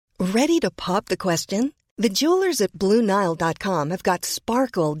Ready to pop the question? The jewelers at BlueNile.com have got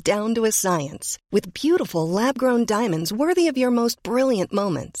sparkle down to a science with beautiful lab-grown diamonds worthy of your most brilliant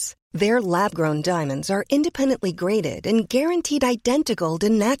moments. Their lab-grown diamonds are independently graded and guaranteed identical to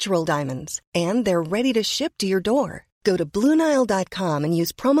natural diamonds, and they're ready to ship to your door. Go to BlueNile.com and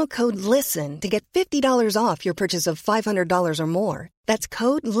use promo code LISTEN to get $50 off your purchase of $500 or more. That's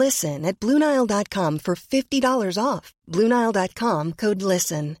code LISTEN at BlueNile.com for $50 off. BlueNile.com, code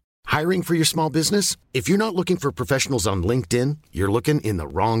LISTEN. Hiring for your small business? If you're not looking for professionals on LinkedIn, you're looking in the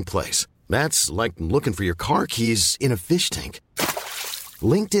wrong place. That's like looking for your car keys in a fish tank.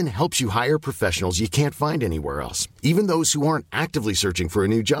 LinkedIn helps you hire professionals you can't find anywhere else, even those who aren't actively searching for a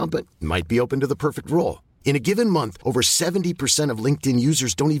new job but might be open to the perfect role. In a given month, over 70% of LinkedIn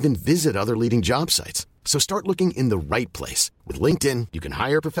users don't even visit other leading job sites. So start looking in the right place. With LinkedIn, you can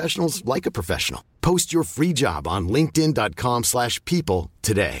hire professionals like a professional. Post your free job on linkedin.com/people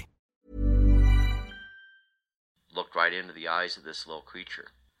today. Looked right into the eyes of this little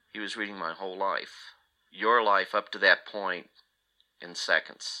creature. He was reading my whole life. Your life up to that point in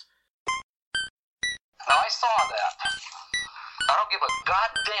seconds. Now, I saw that. I don't give a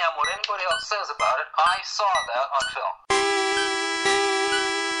goddamn what anybody else says about it. I saw that on film.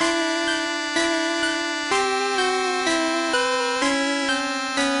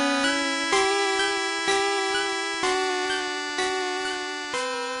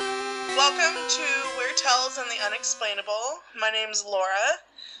 Welcome to Weird Tales and the Unexplainable. My name's Laura,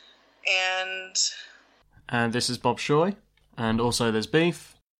 and this is Bob Shoy, and also there's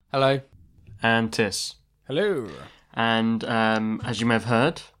Beef. Hello. And Tiss. Hello. And as you may have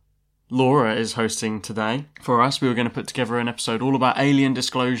heard, Laura is hosting today for us. We were going to put together an episode all about alien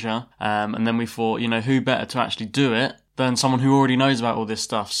disclosure, and then we thought, who better to actually do it than someone who already knows about all this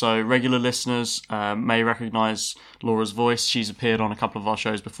stuff. So regular listeners may recognise Laura's voice. She's appeared on a couple of our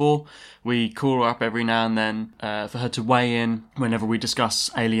shows before. We call her up every now and then for her to weigh in whenever we discuss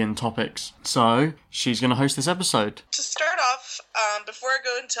alien topics. So she's going to host this episode. To start off, before I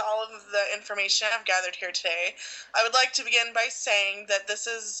go into all of the information I've gathered here today, I would like to begin by saying that this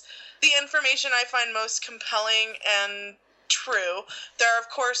is the information I find most compelling and true. There are, of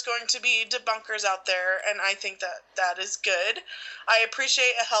course, going to be debunkers out there, and I think that is good. I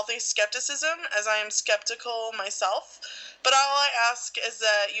appreciate a healthy skepticism, as I am skeptical myself, but all I ask is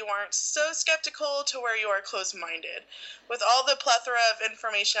that you aren't so skeptical to where you are closed-minded. With all the plethora of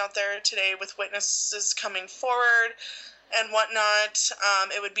information out there today, with witnesses coming forward and whatnot,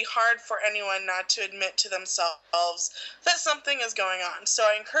 it would be hard for anyone not to admit to themselves that something is going on. So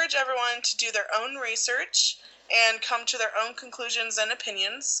I encourage everyone to do their own research and come to their own conclusions and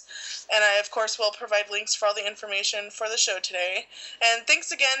opinions. And I, of course, will provide links for all the information for the show today. And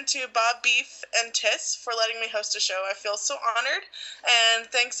thanks again to Bob, Beef, and Tiss for letting me host a show. I feel so honored. And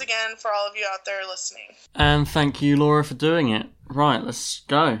thanks again for all of you out there listening. And thank you, Laura, for doing it. Right, let's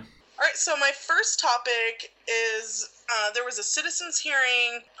go. All right, so my first topic is there was a citizens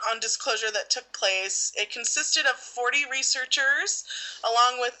hearing on disclosure that took place. It consisted of 40 researchers,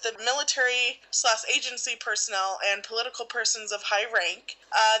 along with the military/agency personnel and political persons of high rank.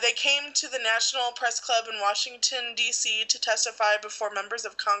 They came to the National Press Club in Washington, D.C. to testify before members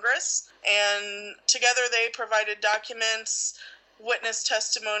of Congress, and together they provided documents, witness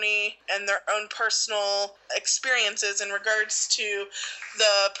testimony, and their own personal experiences in regards to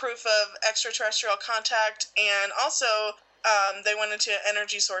the proof of extraterrestrial contact, and also they went into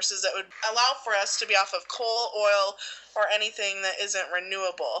energy sources that would allow for us to be off of coal, oil, or anything that isn't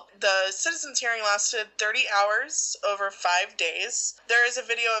renewable. The citizens hearing lasted 30 hours over 5 days. There is a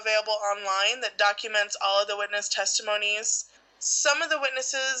video available online that documents all of the witness testimonies. Some of the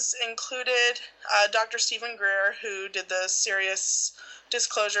witnesses included Dr. Stephen Greer, who did the Serious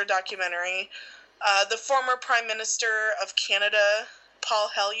Disclosure documentary, the former Prime Minister of Canada, Paul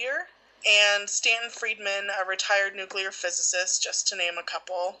Hellyer, and Stanton Friedman, a retired nuclear physicist, just to name a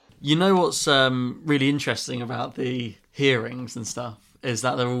couple. You know what's really interesting about the hearings and stuff is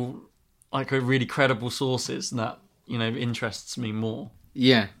that they're all like really credible sources, and that interests me more.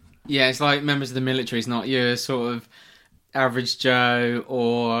 Yeah, it's like members of the military. It's not your sort of average Joe,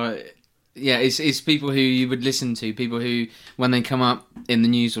 or it's people who you would listen to, people who when they come up in the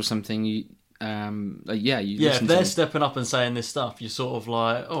news or something, you listen if they're stepping up and saying this stuff, you're sort of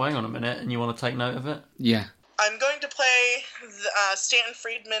like, oh, hang on a minute, and you want to take note of it. Yeah. I'm going to play Stanton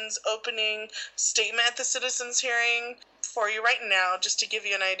Friedman's opening statement at the citizens hearing for you right now, just to give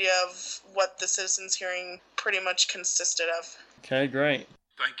you an idea of what the citizens hearing pretty much consisted of. Okay, great.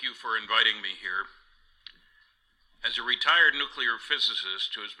 Thank you for inviting me here. As a retired nuclear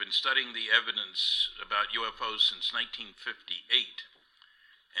physicist who has been studying the evidence about UFOs since 1958,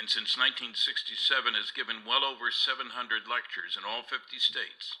 and since 1967 has given well over 700 lectures in all 50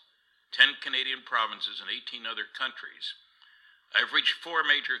 states, 10 Canadian provinces, and 18 other countries, I've reached 4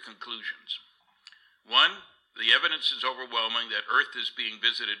 major conclusions. 1, the evidence is overwhelming that Earth is being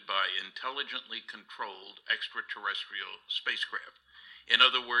visited by intelligently controlled extraterrestrial spacecraft. In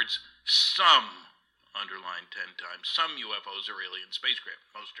other words, some, underline 10 times, some UFOs are alien spacecraft.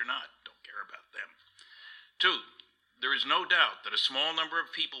 Most are not. Don't care about them. 2, there is no doubt that a small number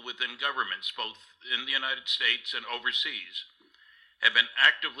of people within governments, both in the United States and overseas, have been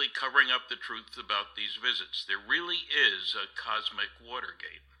actively covering up the truth about these visits. There really is a cosmic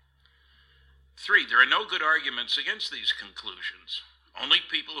Watergate. 3, there are no good arguments against these conclusions, only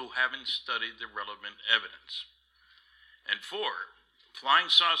people who haven't studied the relevant evidence. And 4, flying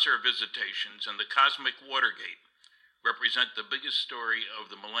saucer visitations and the cosmic Watergate represent the biggest story of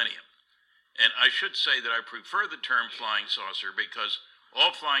the millennium. And I should say that I prefer the term flying saucer because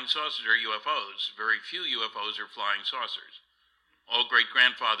all flying saucers are UFOs. Very few UFOs are flying saucers. All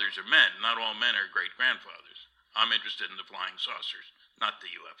great-grandfathers are men. Not all men are great-grandfathers. I'm interested in the flying saucers, not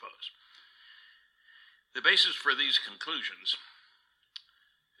the UFOs. The basis for these conclusions: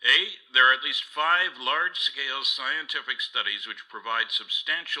 A, there are at least 5 large-scale scientific studies which provide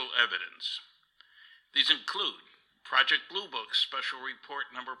substantial evidence. These include Project Blue Book Special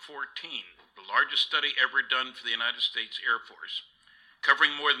Report Number 14, the largest study ever done for the United States Air Force,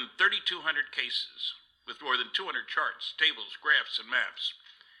 covering more than 3,200 cases, with more than 200 charts, tables, graphs, and maps.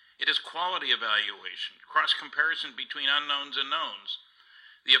 It is quality evaluation, cross-comparison between unknowns and knowns.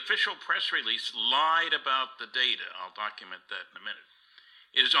 The official press release lied about the data. I'll document that in a minute.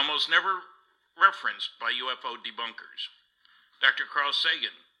 It is almost never referenced by UFO debunkers. Dr. Carl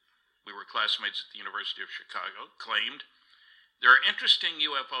Sagan, we were classmates at the University of Chicago, claimed there are interesting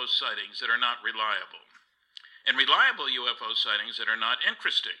UFO sightings that are not reliable, and reliable UFO sightings that are not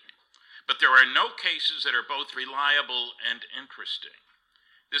interesting. But there are no cases that are both reliable and interesting.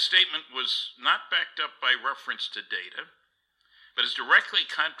 This statement was not backed up by reference to data, but is directly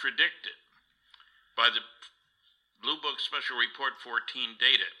contradicted by the Blue Book Special Report 14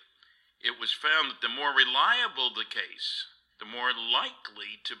 data. It was found that the more reliable the case, the more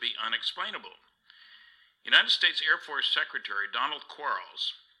likely to be unexplainable. United States Air Force Secretary Donald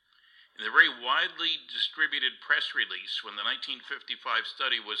Quarles, in the very widely distributed press release when the 1955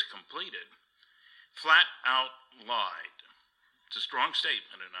 study was completed, flat out lied. It's a strong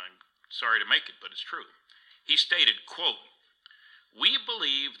statement, and I'm sorry to make it, but it's true. He stated, quote, "We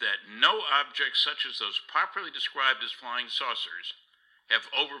believe that no objects such as those popularly described as flying saucers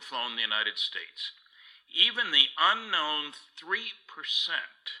have overflown the United States. Even the unknown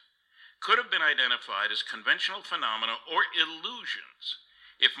 3% could have been identified as conventional phenomena or illusions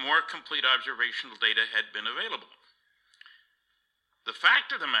if more complete observational data had been available." The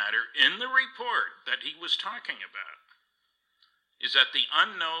fact of the matter in the report that he was talking about is that the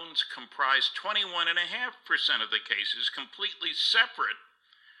unknowns comprise 21.5% of the cases, completely separate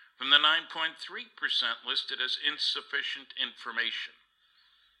from the 9.3% listed as insufficient information.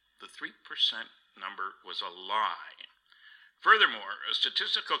 The 3% number was a lie. Furthermore, a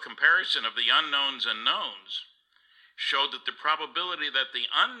statistical comparison of the unknowns and knowns showed that the probability that the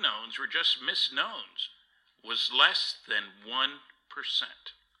unknowns were just misknowns was less than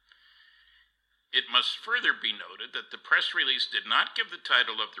 1%. It must further be noted that the press release did not give the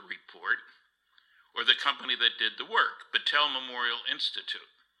title of the report or the company that did the work, Battelle Memorial Institute.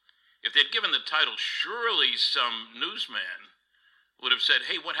 If they'd given the title, surely some newsman would have said,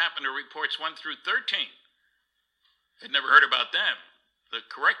 "Hey, what happened to reports 1 through 13? I'd never heard about them." The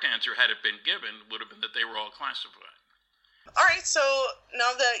correct answer, had it been given, would have been that they were all classified. All right, so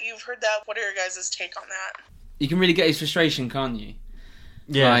now that you've heard that, what are your guys' take on that? You can really get his frustration, can't you?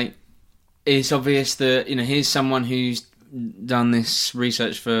 Yeah. Like, it's obvious that, here's someone who's done this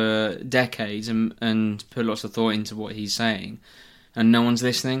research for decades and put lots of thought into what he's saying, and no one's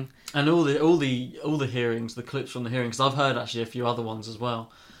listening. And all the hearings, the clips from the hearings, I've heard actually a few other ones as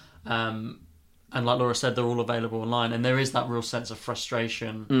well. And like Laura said, they're all available online, and there is that real sense of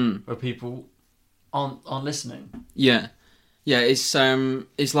frustration where people aren't listening. Yeah, it's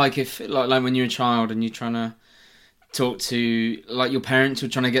like like when you're a child and you're trying to talk to like your parents who are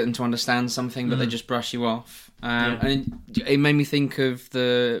trying to get them to understand something, but they just brush you off. And it made me think of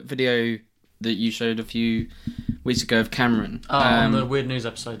the video that you showed a few weeks ago of Cameron. On the Weird News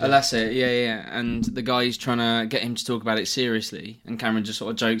episode. Oh, that's it, yeah. And the guy's trying to get him to talk about it seriously, and Cameron just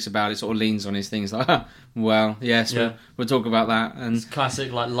sort of jokes about it, sort of leans on his things like, well, yes, we'll talk about that. And it's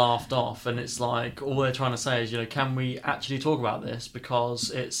classic, like, laughed off, and it's like, all they're trying to say is, can we actually talk about this?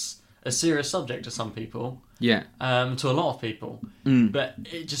 Because it's a serious subject to some people. Yeah. To a lot of people. But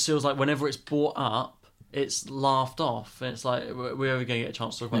it just feels like whenever it's brought up, it's laughed off. And it's like, we're ever going to get a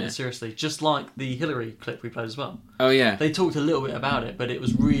chance to talk about it seriously. Just like the Hillary clip we played as well. Oh, yeah. They talked a little bit about it, but it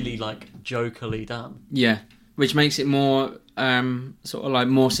was really, like, jokily done. Yeah. Which makes it more, sort of like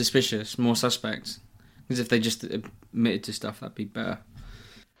more suspicious, more suspect. Because if they just admitted to stuff, that'd be better.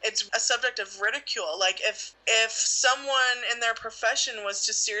 It's a subject of ridicule. Like, if someone in their profession was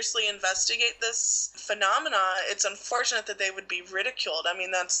to seriously investigate this phenomena, it's unfortunate that they would be ridiculed. I mean,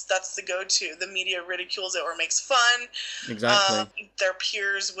 that's the go-to. The media ridicules it or makes fun. Exactly. Their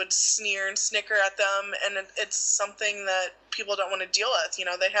peers would sneer and snicker at them, and it's something that people don't want to deal with. You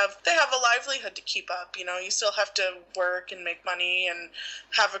know, they have a livelihood to keep up. You know, you still have to work and make money and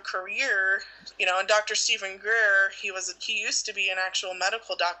have a career. You know, and Dr. Stephen Greer, he used to be an actual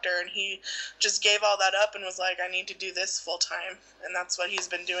medical doctor, and he just gave all that up and was like, I need to do this full time, and that's what he's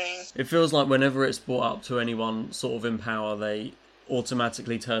been doing. It feels like whenever it's brought up to anyone sort of in power, they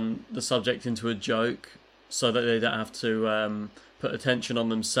automatically turn the subject into a joke so that they don't have to put attention on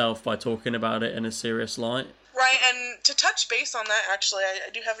themselves by talking about it in a serious light. Right, and to touch base on that, actually,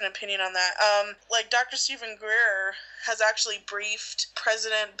 I do have an opinion on that. Like, Dr. Stephen Greer has actually briefed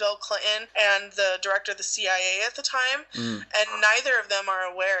President Bill Clinton and the director of the CIA at the time, and neither of them are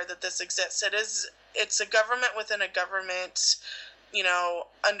aware that this exists. It's a government within a government, you know,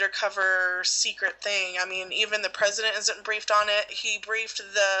 undercover secret thing. I mean, even the president isn't briefed on it. He briefed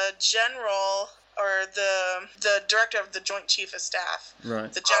the general, or the director of the Joint Chief of Staff,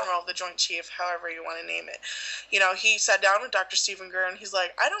 right? The general of the Joint Chief, however you want to name it. You know, he sat down with Dr. Stephen Greer, and he's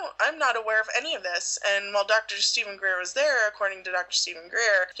like, I'm not aware of any of this. And while Dr. Stephen Greer was there, according to Dr. Stephen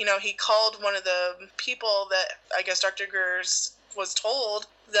Greer, you know, he called one of the people that I guess Dr. Greer was told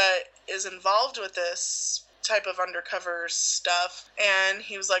that is involved with this type of undercover stuff, and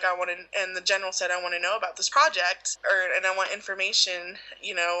he was like, and the general said, I want to know about this project, and I want information.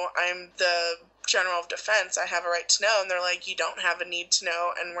 You know, I'm the General of Defense, I have a right to know. And they're like, you don't have a need to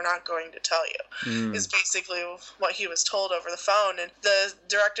know, and we're not going to tell you, is basically what he was told over the phone. And the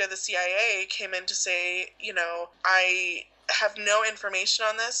director of the CIA came in to say, you know, I have no information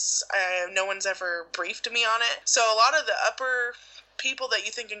on this. No one's ever briefed me on it. So a lot of the upper people that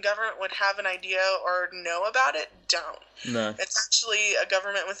you think in government would have an idea or know about it don't. No. It's actually a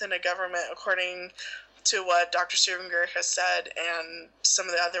government within a government, according to what Dr. Stephen Greer has said and some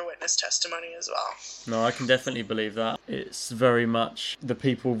of the other witness testimony as well. No, I can definitely believe that. It's very much the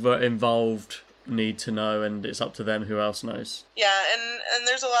people that involved need to know, and it's up to them who else knows. Yeah, and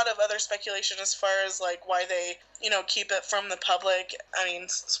there's a lot of other speculation as far as like why they, you know, keep it from the public. I mean,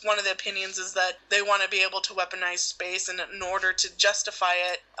 one of the opinions is that they want to be able to weaponize space, and in order to justify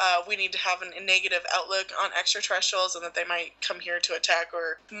it, we need to have a negative outlook on extraterrestrials, and that they might come here to attack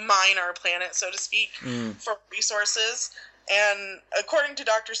or mine our planet, so to speak, for resources. And according to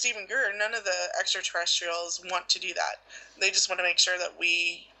Dr. Stephen Greer, none of the extraterrestrials want to do that. They just want to make sure that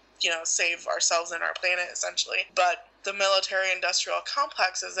we, you know, save ourselves and our planet, essentially. But the military-industrial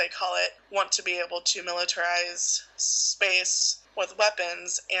complex, as they call it, want to be able to militarize space with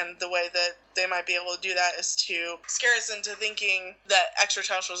weapons, and the way that they might be able to do that is to scare us into thinking that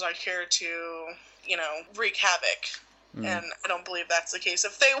extraterrestrials are here to, you know, wreak havoc. And I don't believe that's the case.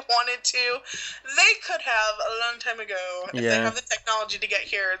 If they wanted to, they could have a long time ago. If they have the technology to get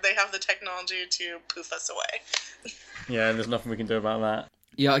here, they have the technology to poof us away. Yeah, and there's nothing we can do about that.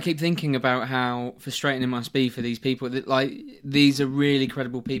 Yeah, I keep thinking about how frustrating it must be for these people. Like, these are really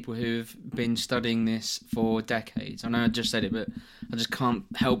credible people who've been studying this for decades. I know I just said it, but I just can't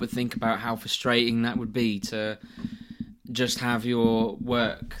help but think about how frustrating that would be to just have your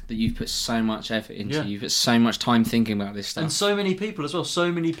work that you've put so much effort into. You've put so much time thinking about this stuff. And so many people as well.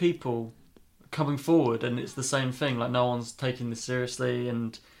 So many people coming forward, and it's the same thing. Like, no one's taking this seriously,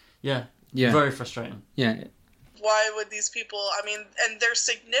 and very frustrating. Yeah. Why would these people, I mean, and they're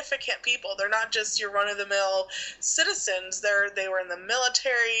significant people. They're not just your run-of-the-mill citizens. They were in the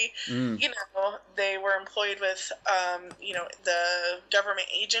military. You know, they were employed with, you know, the government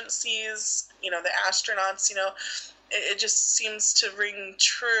agencies, you know, the astronauts, you know. It just seems to ring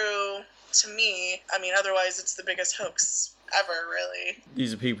true to me. I mean, otherwise it's the biggest hoax ever, really.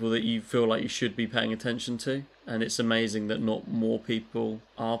 These are people that you feel like you should be paying attention to, and it's amazing that not more people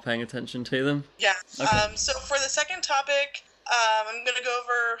are paying attention to them. Yeah. Okay. So for the second topic, I'm going to go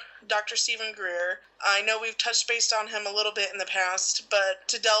over Dr. Stephen Greer. I know we've touched base on him a little bit in the past, but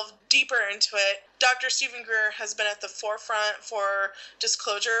to delve deeper into it, Dr. Stephen Greer has been at the forefront for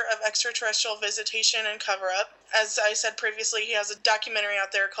disclosure of extraterrestrial visitation and cover-up. As I said previously, he has a documentary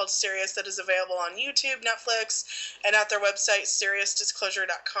out there called Sirius that is available on YouTube, Netflix, and at their website,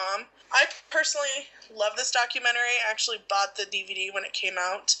 SiriusDisclosure.com. I personally love this documentary. I actually bought the DVD when it came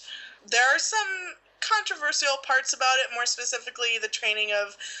out. There are some controversial parts about it, more specifically the training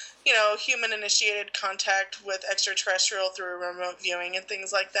of, human-initiated contact with extraterrestrial through remote viewing and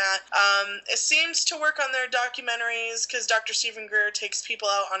things like that. It seems to work on their documentaries because Dr. Stephen Greer takes people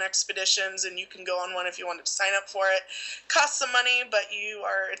out on expeditions, and you can go on one if you wanted to sign up for it. Costs some money, but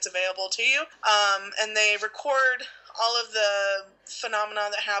it's available to you. And they record all of the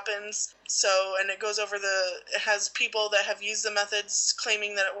phenomena that happens. And it goes over it has people that have used the methods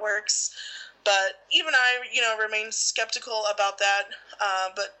claiming that it works. But even I, remain skeptical about that.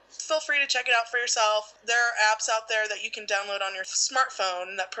 But feel free to check it out for yourself. There are apps out there that you can download on your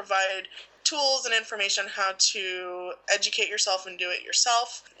smartphone that provide tools and information how to educate yourself and do it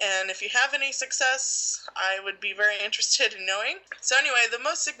yourself. And if you have any success, I would be very interested in knowing. So anyway, the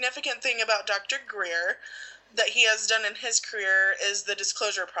most significant thing about Dr. Greer that he has done in his career is the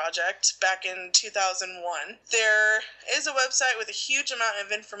Disclosure Project back in 2001. There is a website with a huge amount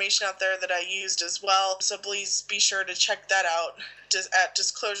of information out there that I used as well, so please be sure to check that out at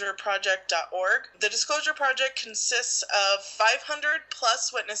disclosureproject.org. The Disclosure Project consists of 500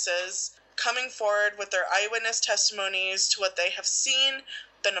 plus witnesses coming forward with their eyewitness testimonies to what they have seen,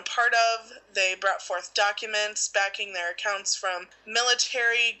 been a part of. They brought forth documents backing their accounts from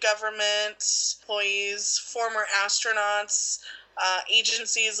military, government, employees, former astronauts,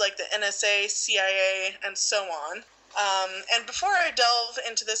 agencies like the NSA, CIA, and so on. And before I delve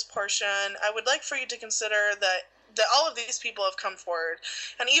into this portion, I would like for you to consider that all of these people have come forward,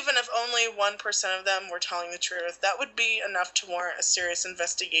 and even if only 1% of them were telling the truth, that would be enough to warrant a serious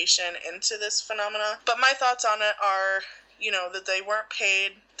investigation into this phenomena. But my thoughts on it are, that they weren't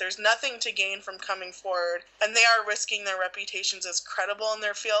paid, there's nothing to gain from coming forward, and they are risking their reputations as credible in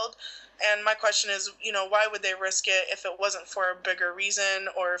their field. And my question is, why would they risk it if it wasn't for a bigger reason,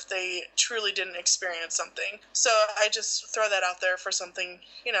 or if they truly didn't experience something? So I just throw that out there for something,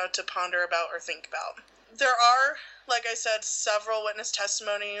 to ponder about or think about. There are, like I said, several witness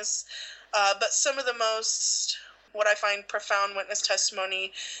testimonies, but some of the most, what I find profound witness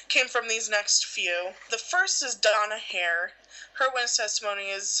testimony came from these next few. The first is Donna Hare. Her witness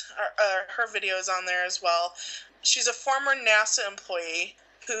testimony her video is on there as well. She's a former NASA employee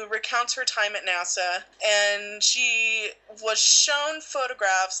who recounts her time at NASA, and she was shown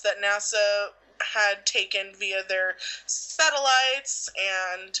photographs that NASA had taken via their satellites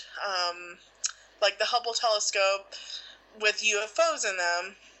and like the Hubble telescope with UFOs in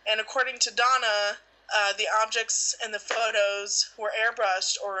them. And according to Donna, the objects in the photos were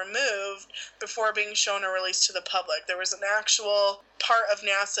airbrushed or removed before being shown or released to the public. There was an actual part of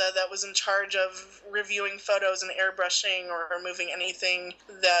NASA that was in charge of reviewing photos and airbrushing or removing anything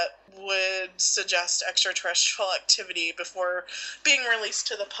that would suggest extraterrestrial activity before being released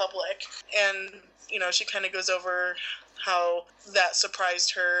to the public. And, she kind of goes over how that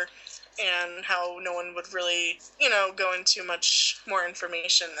surprised her and how no one would really, go into much more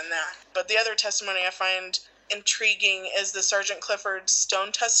information than that. But the other testimony I find intriguing is the Sergeant Clifford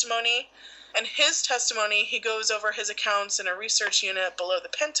Stone testimony. And his testimony, he goes over his accounts in a research unit below the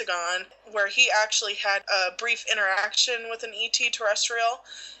Pentagon, where he actually had a brief interaction with an ET terrestrial,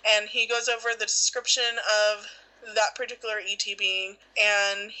 and he goes over the description of that particular ET being,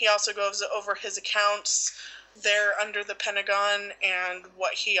 and he also goes over his accounts there under the Pentagon and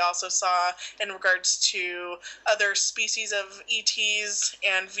what he also saw in regards to other species of ETs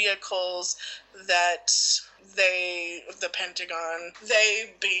and vehicles that the Pentagon,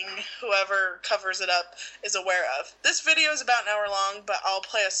 they being whoever covers it up, is aware of. This video is about an hour long, but I'll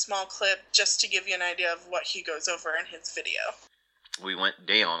play a small clip just to give you an idea of what he goes over in his video. We went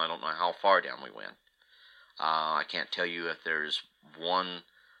down. I don't know how far down we went. I can't tell you if there's one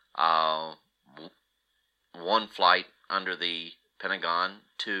flight under the Pentagon,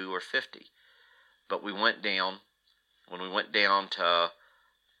 2 or 50. But we went down. When we went down to,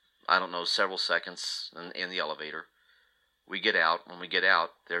 several seconds in the elevator, we get out. When we get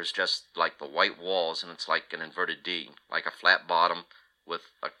out, there's just like the white walls, and it's like an inverted D, like a flat bottom with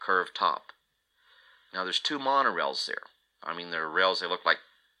a curved top. Now there's 2 monorails there. They're rails, they look like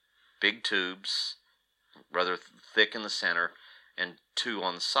big tubes, rather thick in the center, and 2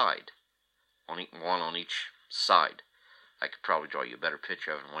 on the side. One on each side. I could probably draw you a better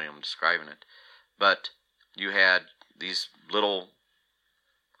picture of it than the way I'm describing it. But you had these little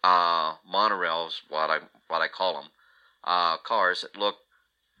monorails, what I call them, cars that look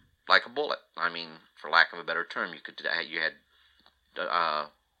like a bullet. I mean, for lack of a better term, you had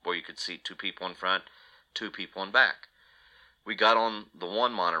where you could see 2 people in front, 2 people in back. We got on the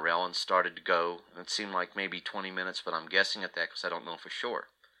one monorail and started to go, and it seemed like maybe 20 minutes, but I'm guessing at that because I don't know for sure.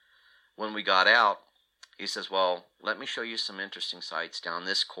 When we got out, he says, well, let me show you some interesting sights down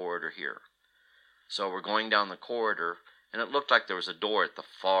this corridor here. So we're going down the corridor, and it looked like there was a door at the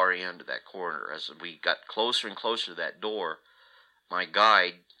far end of that corridor. As we got closer and closer to that door, my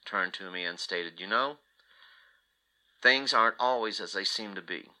guide turned to me and stated, you know, things aren't always as they seem to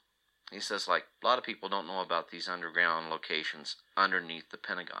be. He says, like, a lot of people don't know about these underground locations underneath the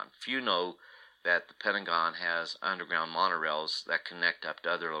Pentagon. Few know that the Pentagon has underground monorails that connect up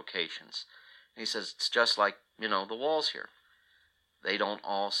to other locations. And he says, it's just like, you know, the walls here. They don't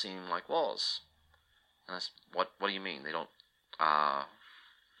all seem like walls. And I said, what do you mean? They don't,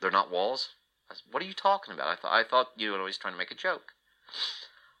 they're not walls? I said, what are you talking about? I thought you were always trying to make a joke.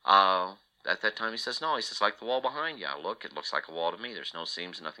 At that time, he says, no. He says, like the wall behind you. I look, it looks like a wall to me. There's no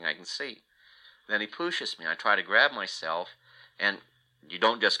seams, nothing I can see. Then he pushes me. I try to grab myself, and you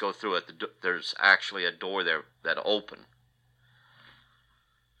don't just go through it. There's actually a door there that'll open.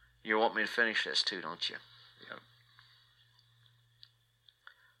 You want me to finish this too, don't you? Yeah.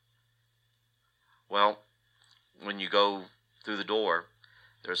 Well, when you go through the door,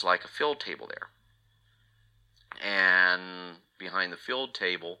 there's like a field table there. And behind the field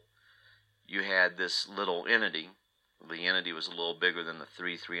table, you had this little entity. The entity was a little bigger than the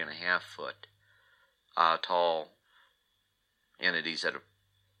 3.5 foot tall entities that are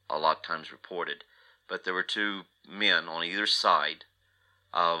a lot of times reported. But there were 2 men on either side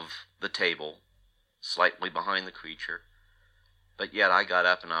of the table, slightly behind the creature. But yet I got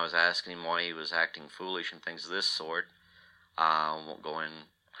up and I was asking him why he was acting foolish and things of this sort. I won't go in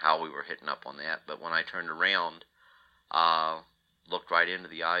how we were hitting up on that, but when I turned around, looked right into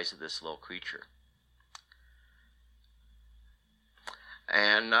the eyes of this little creature.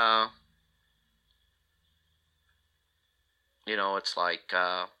 And, you know, it's like,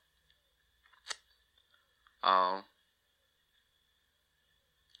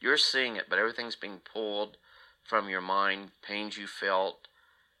 you're seeing it, but everything's being pulled from your mind. Pains you felt,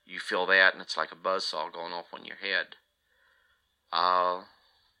 you feel that, and it's like a buzzsaw going off on your head.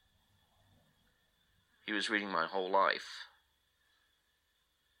 He was reading my whole life.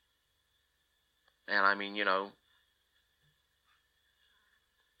 And I mean, you know,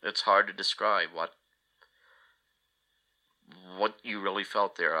 it's hard to describe what you really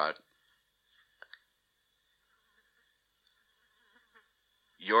felt there.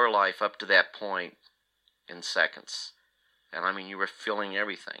 Your life up to that point in seconds. And I mean, you were feeling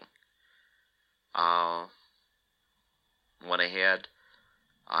everything. Went ahead.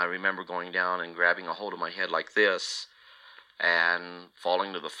 I remember going down and grabbing a hold of my head like this and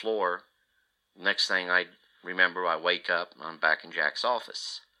falling to the floor. Next thing I remember, I wake up and I'm back in Jack's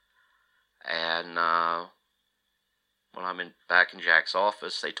office. And when I'm back in Jack's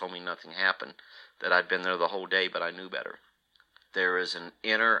office, they told me nothing happened, that I'd been there the whole day, but I knew better. There is an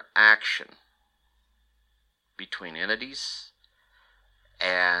interaction between entities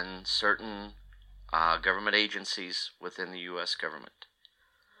and certain government agencies within the U.S. government.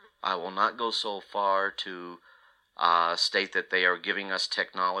 I will not go so far to state that they are giving us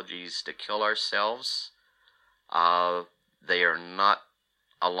technologies to kill ourselves. They are not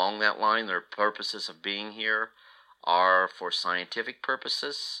along that line. Their purposes of being here are for scientific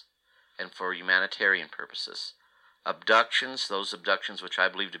purposes and for humanitarian purposes. Abductions, those abductions which I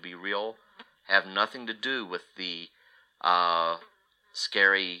believe to be real, have nothing to do with the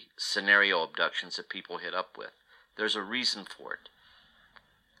scary scenario abductions that people hit up with. There's a reason for it.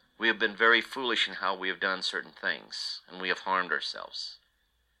 We have been very foolish in how we have done certain things, and we have harmed ourselves.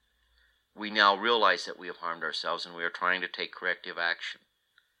 We now realize that we have harmed ourselves, and we are trying to take corrective action.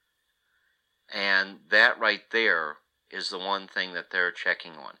 And that right there is the one thing that they're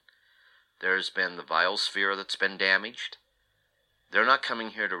checking on. There's been the biosphere that's been damaged. They're not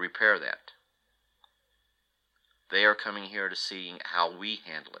coming here to repair that. They are coming here to see how we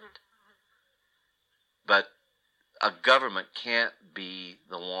handle it. But a government can't be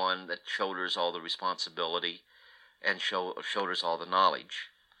the one that shoulders all the responsibility and shoulders all the knowledge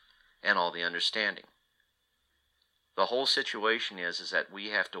and all the understanding. The whole situation is that we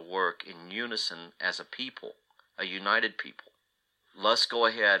have to work in unison as a people, a united people. Let's go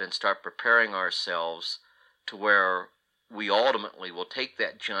ahead and start preparing ourselves to where we ultimately will take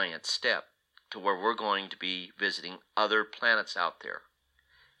that giant step to where we're going to be visiting other planets out there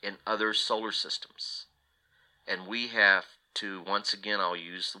in other solar systems And we have to, once again, I'll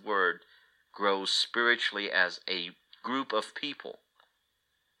use the word, grow spiritually as a group of people.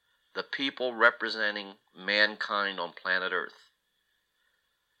 The people representing mankind on planet Earth.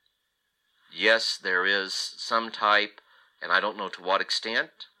 Yes, there is some type, and I don't know to what extent,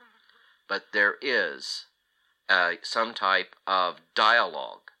 but there is some type of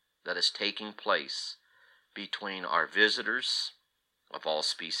dialogue that is taking place between our visitors of all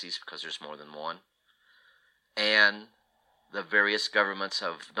species, because there's more than one, and the various governments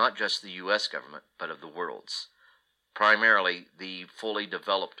of not just the U.S. government, but of the world's. Primarily the fully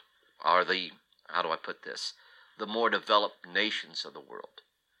developed, or the, how do I put this, the more developed nations of the world.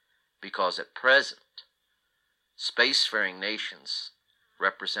 Because at present, spacefaring nations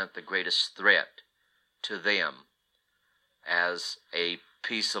represent the greatest threat to them as a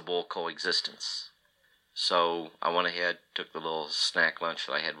peaceable coexistence. So I went ahead, took the little snack lunch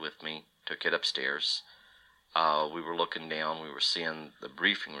that I had with me, took it upstairs. We were looking down, we were seeing the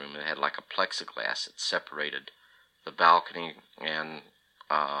briefing room. It had like a plexiglass that separated the balcony and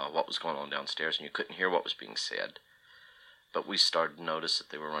what was going on downstairs, and you couldn't hear what was being said. But we started to notice that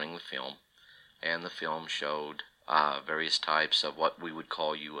they were running the film, and the film showed various types of what we would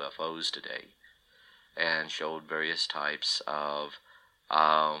call UFOs today, and showed various types of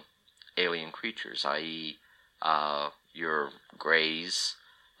alien creatures, i.e. your greys,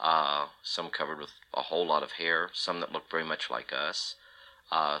 some covered with a whole lot of hair, some that looked very much like us,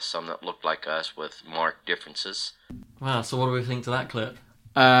 some that looked like us with marked differences. Wow, so what do we think to that clip?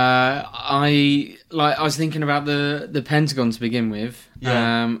 I was thinking about the Pentagon to begin with.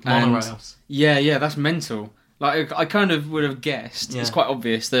 Yeah, monorails. Yeah, that's mental. Like, I kind of would have guessed. Yeah. It's quite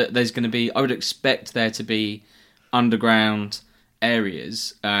obvious that there's going to be, I would expect there to be underground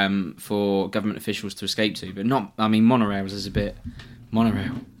areas for government officials to escape to, but not, I mean, monorails is a bit...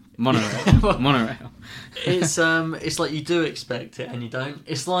 Monorail. It's like you do expect it and you don't.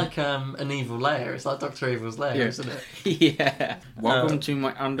 It's like an evil lair. It's like Dr. Evil's lair, isn't it? Yeah. Welcome to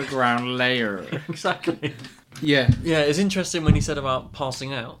my underground lair. Exactly. Yeah. Yeah, it's interesting when he said about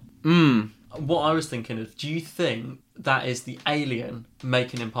passing out. What I was thinking is, do you think that is the alien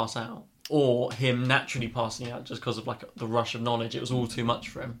making him pass out? Or him naturally passing out just because of like the rush of knowledge, it was all too much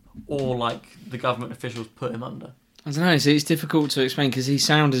for him? Or like the government officials put him under? I don't know, it's difficult to explain because he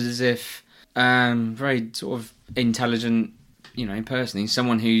sounded as if very sort of intelligent, person. He's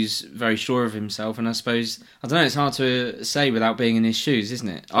someone who's very sure of himself, and I suppose, I don't know, it's hard to say without being in his shoes, isn't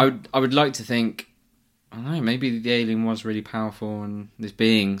it? I would like to think, I don't know, maybe the alien was really powerful and this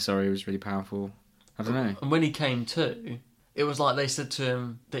being, was really powerful. I don't know. And when he came to, it was like they said to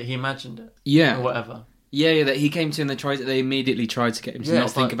him that he imagined it. Yeah. Or whatever. Yeah, that he came to and they immediately tried to get him to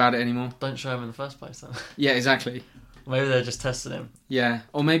not think about it anymore. Don't show him in the first place then. Yeah, exactly. Maybe they're just testing him. Yeah,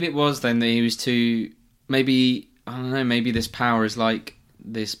 or maybe it was then that he was too... Maybe, I don't know, maybe this power is like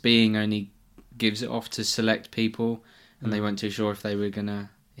this being only gives it off to select people, and they weren't too sure if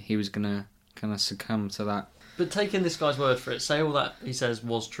he was gonna kind of succumb to that. But taking this guy's word for it, say all that he says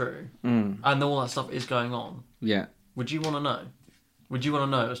was true, and all that stuff is going on. Yeah. Would you want to know? Would you want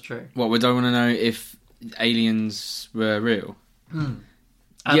to know it was true? What, would I want to know if aliens were real? And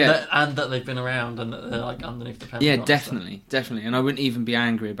that they've been around and that they're like underneath the Pentagon. Yeah, definitely. And I wouldn't even be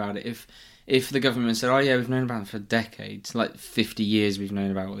angry about it if the government said, "Oh yeah, we've known about it for decades, like 50 years we've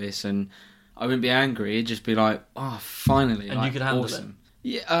known about this," and I wouldn't be angry. It'd just be like, "Oh, finally!" And you could handle awesome.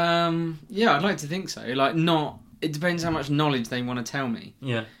 It. Yeah, I'd like to think so. Like, not. It depends how much knowledge they want to tell me.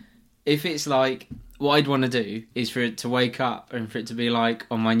 Yeah. If it's like, what I'd want to do is for it to wake up and for it to be like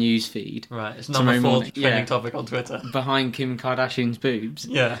on my news feed. Right, it's number 4 trending topic on Twitter. Behind Kim Kardashian's boobs.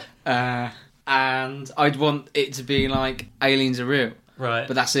 Yeah. And I'd want it to be like, aliens are real. Right.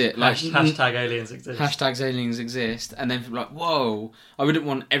 But that's it. Like hashtag aliens exist. Hashtags aliens exist. And then like, whoa. I wouldn't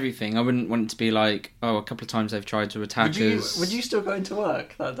want everything. I wouldn't want it to be like, oh, a couple of times they've tried to attack us. Would you still go into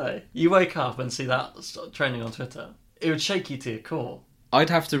work that day? You wake up and see that trending on Twitter. It would shake you to your core. I'd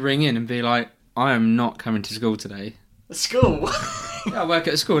have to ring in and be like, I am not coming to school today. School? Yeah, I work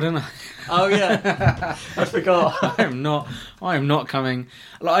at a school, don't I? Oh yeah, I forgot. I am not coming.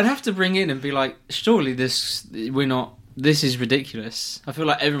 Like, I'd have to bring in and be like, surely this is ridiculous. I feel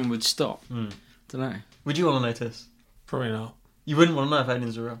like everyone would stop. Don't know. Would you want to notice? Probably not. You wouldn't want to know if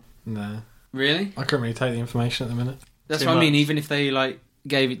aliens are real? No. Really? I couldn't really take the information at the minute. That's what I mean, even if they like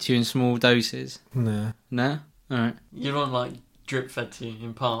gave it to you in small doses. No. No? Alright. You'd want like drip fed to you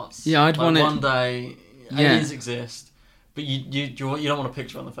in parts. Yeah, I'd want it. One day, aliens exist, but you don't want a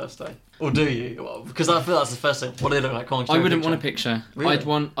picture on the first day, or do you? Because I feel that's the first thing. What do they look like? I wouldn't want a picture. Really?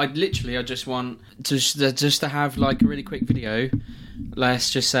 I just want just to have like a really quick video.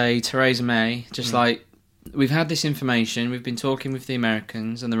 Let's just say Theresa May, like we've had this information, we've been talking with the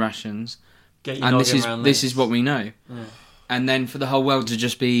Americans and the Russians, Get your and noggin around this is what we know. Yeah. And then for the whole world to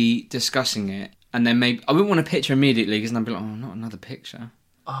just be discussing it, and then maybe I wouldn't want a picture immediately because then I'd be like, oh, not another picture.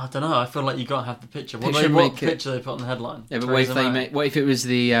 Oh, I don't know. I feel like you got to have the picture. What picture they put on the headline? Yeah, but what if it was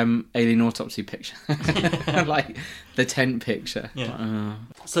the alien autopsy picture, like the tent picture? Yeah.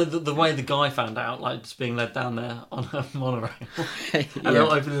 So the way the guy found out, like just being led down there on a monorail, and they're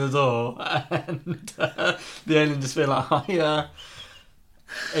opening the door, and the alien just being like, "Hi."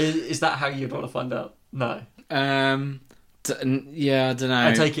 Is that how you'd want to find out? No. Yeah, I don't know.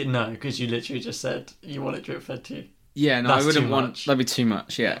 I take it no, because you literally just said you want it drip fed to you. Yeah, no, That's I wouldn't too want. much. That'd be too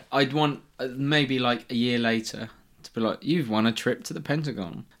much. Yeah, I'd want maybe like a year later to be like, "You've won a trip to the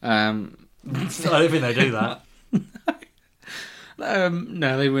Pentagon." I don't think they do that.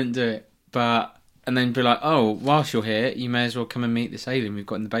 No, they wouldn't do it. But and then be like, "Oh, whilst you're here, you may as well come and meet this alien we've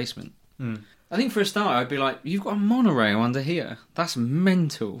got in the basement." I think for a start, I'd be like, "You've got a monorail under here. That's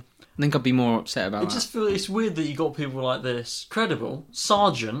mental." I think I'd be more upset about that. Just feel it's weird that you got people like this, credible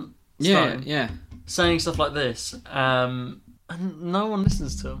Sergeant Stone, saying stuff like this, and no one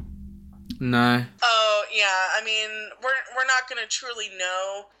listens to him. No. Oh yeah, I mean we're not gonna truly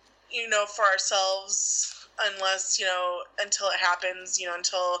know, for ourselves unless until it happens,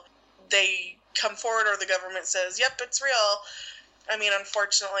 until they come forward or the government says, "Yep, it's real." I mean,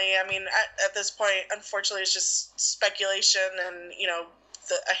 unfortunately, at this point, unfortunately, it's just speculation and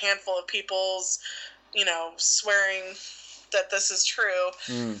a handful of people's swearing that this is true.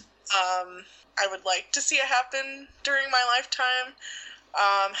 I would like to see it happen during my lifetime.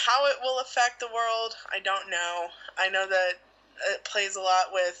 How it will affect the world, I don't know. I know that it plays a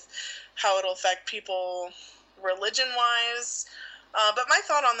lot with how it'll affect people religion-wise. But my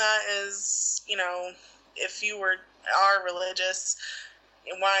thought on that is, if you are religious,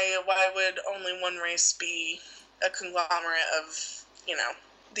 why would only one race be a conglomerate of,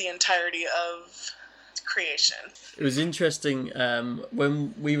 the entirety of creation? It was interesting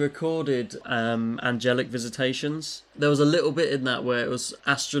when we recorded Angelic Visitations. There was a little bit in that where it was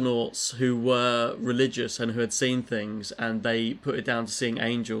astronauts who were religious and who had seen things, and they put it down to seeing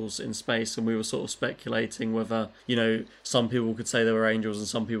angels in space, and we were sort of speculating whether, some people could say they were angels and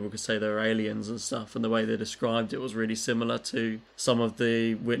some people could say they were aliens and stuff, and the way they described it was really similar to some of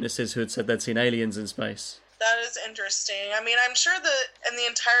the witnesses who had said they'd seen aliens in space. That is interesting. I mean, I'm sure that in the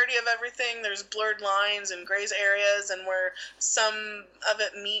entirety of everything, there's blurred lines and gray areas, and where some of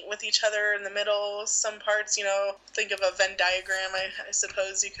it meet with each other in the middle. Some parts, think of a Venn diagram, I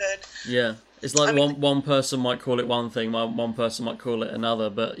suppose you could. Yeah. It's like one person might call it one thing, one person might call it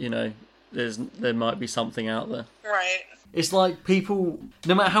another, but, there might be something out there. Right. It's like people,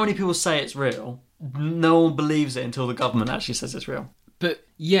 no matter how many people say it's real, no one believes it until the government actually says it's real.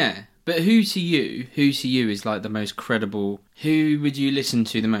 But who to you is like the most credible? Who would you listen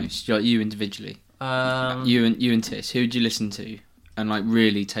to the most? Like you individually, you and Tiss. Who would you listen to and like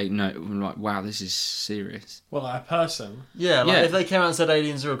really take note and like, wow, this is serious? Well, like a person. Yeah, if they came out and said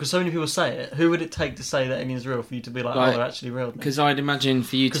aliens are real, because so many people say it, who would it take to say that aliens are real for you to be like, oh, they're actually real? Because I'd imagine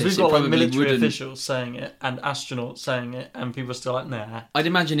for you, Tiss, because we've got like military officials saying it and astronauts saying it, and people are still like, nah. I'd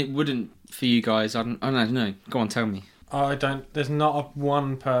imagine it wouldn't for you guys. I don't know. Go on, tell me. There's not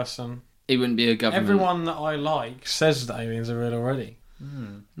one person. It wouldn't be a government. Everyone that I like says that aliens are real already.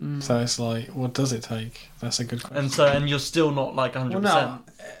 So it's like, what does it take? That's a good question. And you're still not like 100%. Well, no,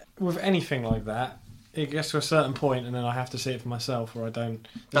 with anything like that, it gets to a certain point and then I have to see it for myself, or I don't.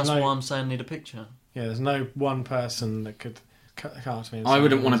 That's why I'm saying I need a picture. Yeah, there's no one person that could come to me and I say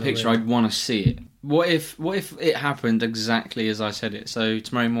wouldn't want a aliens picture, are real. I'd want to see it. What if it happened exactly as I said it? So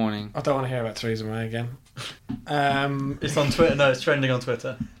tomorrow morning. I don't want to hear about Theresa May again. It's on Twitter. No, it's trending on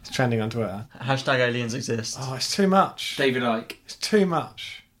Twitter. It's trending on Twitter. Hashtag aliens exist. Oh, it's too much. David Icke. It's too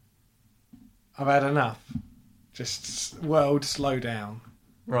much. I've had enough. Just world, slow down.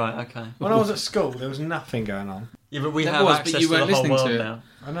 Right, okay. When I was at school, there was nothing going on. Yeah, but we have access to the whole world now.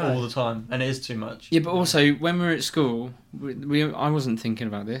 I know. All the time, and it is too much. Yeah, but also, when we were at school, I wasn't thinking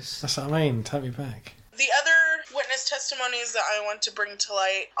about this. That's what I mean. Take me back. The other witness testimonies that I want to bring to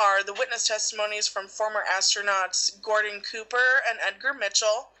light are the witness testimonies from former astronauts Gordon Cooper and Edgar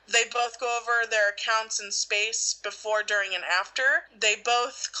Mitchell. They both go over their accounts in space before, during, and after. They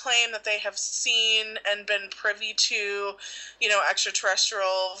both claim that they have seen and been privy to,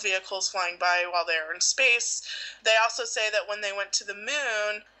 extraterrestrial vehicles flying by while they were in space. They also say that when they went to the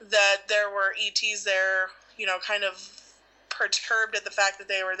moon, that there were ETs there, kind of perturbed at the fact that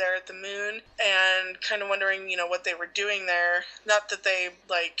they were there at the moon and kind of wondering, what they were doing there. Not that they,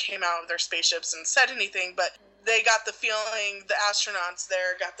 came out of their spaceships and said anything, but they got the feeling, the astronauts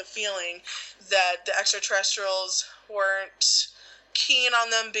there got the feeling that the extraterrestrials weren't keen on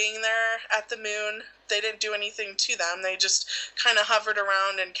them being there at the moon. They didn't do anything to them. They just kind of hovered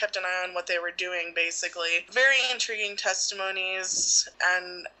around and kept an eye on what they were doing, basically. Very intriguing testimonies,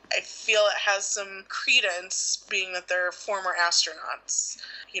 and I feel it has some credence, being that they're former astronauts,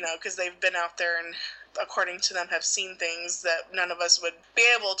 because they've been out there and, according to them, have seen things that none of us would be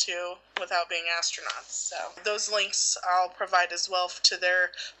able to without being astronauts. So those links I'll provide as well to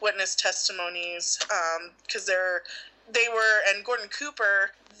their witness testimonies, because and Gordon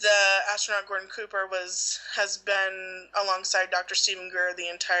Cooper, the astronaut Gordon Cooper, has been alongside Dr. Stephen Greer the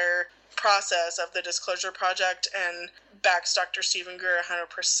entire process of the Disclosure Project, and backs Dr. Stephen Greer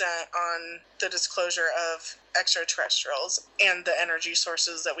 100% on the disclosure of extraterrestrials and the energy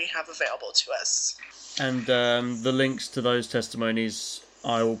sources that we have available to us. And the links to those testimonies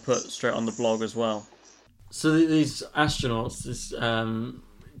I will put straight on the blog as well. So these astronauts, this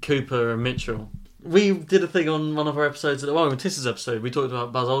Cooper and Mitchell, we did a thing on one of our episodes, in Tiss's episode, we talked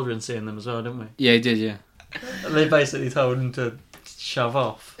about Buzz Aldrin seeing them as well, didn't we? Yeah, he did, yeah. And they basically told him to shove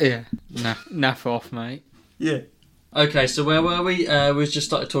off. Yeah, naff off, mate. Yeah. Okay, so where were we? We just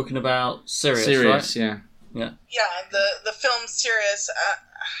started talking about Sirius, right? Yeah. Yeah, the film Sirius.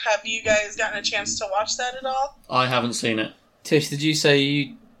 Have you guys gotten a chance to watch that at all? I haven't seen it. Tish, did you say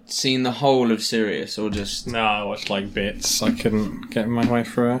you'd seen the whole of Sirius, or just... No, I watched bits. I couldn't get my way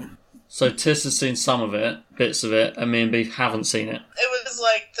through it. So Tiss has seen some of it, bits of it, and me and Beef haven't seen it. It was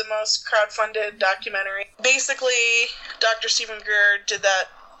the most crowdfunded documentary. Basically, Dr. Stephen Greer did that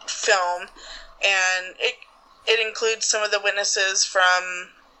film, and it includes some of the witnesses from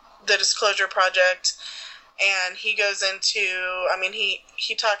the Disclosure Project, and he goes into,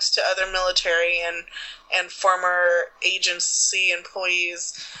 he talks to other military and former agency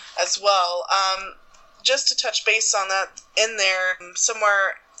employees as well. Just to touch base on that, in there,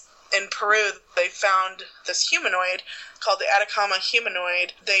 somewhere in Peru, they found this humanoid called the Atacama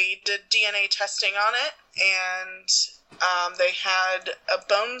humanoid. They did DNA testing on it, and they had a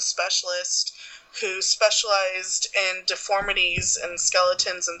bone specialist who specialized in deformities and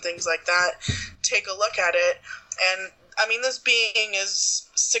skeletons and things like that take a look at it. And, this being is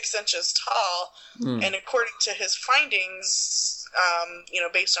 6 inches tall, and according to his findings,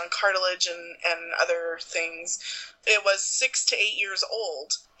 based on cartilage and other things, it was 6 to 8 years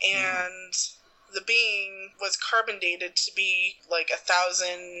old. And the being was carbon dated to be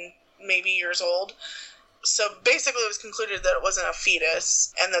 1,000 maybe years old. So basically it was concluded that it wasn't a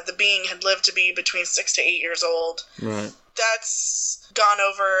fetus, and that the being had lived to be between 6 to 8 years old. Right. That's gone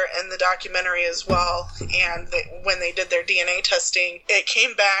over in the documentary as well, and when they did their DNA testing, it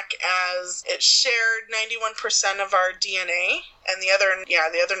came back as it shared 91% of our DNA, and the other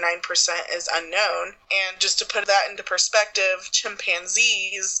 9% is unknown. And just to put that into perspective,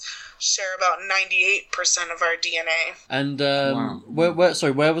 chimpanzees share about 98% of our DNA. And Wow.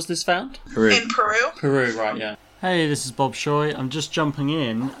 where was this found? Peru. In Peru. Peru, right, yeah. Hey, this is Bob Shoy. I'm just jumping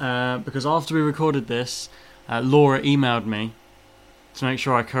in because after we recorded this, Laura emailed me to make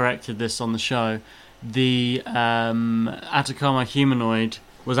sure I corrected this on the show. The Atacama humanoid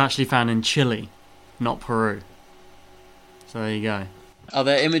was actually found in Chile, not Peru. So there you go. Are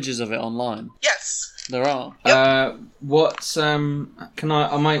there images of it online? Yes. There are. Yep.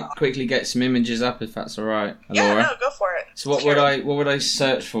 I might quickly get some images up if that's alright, Yeah, Laura. no, go for it. So what would I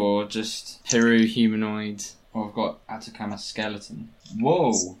search for? Just Peru humanoid. Oh, I've got Atacama skeleton.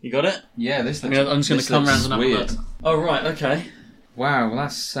 Whoa. You got it? Yeah, this looks I'm just going to come round and have a weird. look. Oh, right, okay. Wow,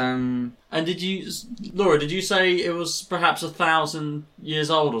 that's And Laura, did you say it was perhaps 1,000 years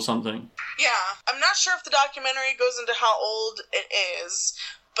old or something? Yeah, I'm not sure if the documentary goes into how old it is,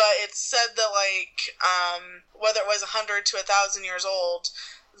 but it said that, whether it was 100 to 1,000 years old,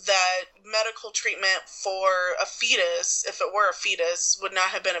 that medical treatment for a fetus, if it were a fetus, would not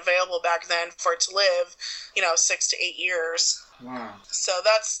have been available back then for it to live, 6 to 8 years. wow. So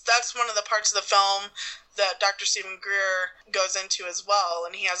that's one of the parts of the film that Dr. Stephen Greer goes into as well,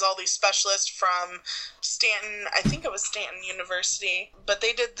 and he has all these specialists from Stanton, I think it was Stanton University, but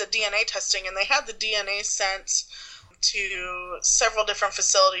they did the DNA testing, and they had the DNA sent to several different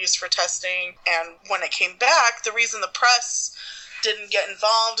facilities for testing, and when it came back, the reason the press didn't get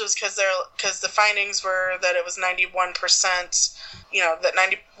involved was because the findings were that it was 91%, that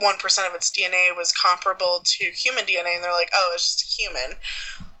 91% of its DNA was comparable to human DNA, and they're like, oh, it's just a human.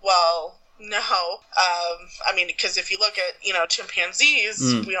 Well, no. Because if you look at, chimpanzees,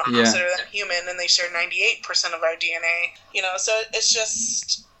 we don't consider them human, and they share 98% of our DNA. So it's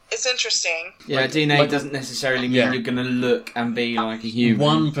just, It's interesting. Yeah, DNA doesn't necessarily mean you're going to look and be like a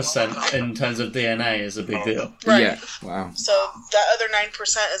human. 1% in terms of DNA is a big deal. Right. Yeah, wow. So that other 9%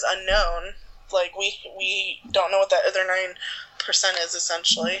 is unknown. Like, we don't know what that other 9% is,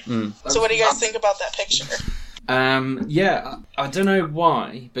 essentially. So what do you guys think about that picture? Yeah, I don't know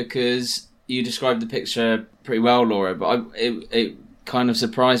why, because you described the picture pretty well, Laura, but it kind of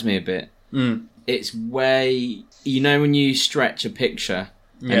surprised me a bit. It's way... You know when you stretch a picture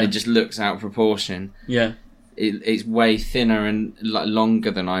and it just looks out of proportion? Yeah. It's way thinner and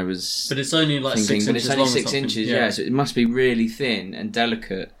longer than I was But it's only like thinking. 6 But inches it's only long or 6 something. inches, yeah. So it must be really thin and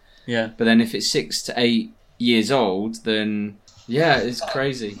delicate. Yeah. But then if it's 6 to 8 years old, then... Yeah, it's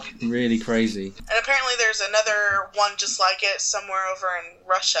crazy. Really crazy. And apparently there's another one just like it somewhere over in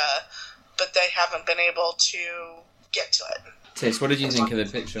Russia, but they haven't been able to get to it. Tis, what did you think of the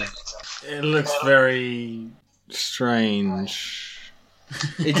picture? It looks very... strange.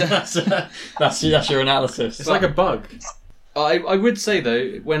 That's your analysis. It's like a bug. I would say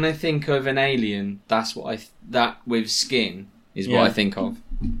though, when I think of an alien, that's what that with skin is what I think of.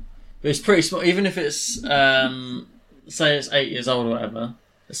 But it's pretty small. Even if it's say it's 8 years old or whatever,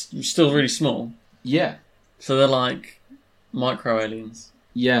 it's still really small. Yeah. So they're like micro aliens.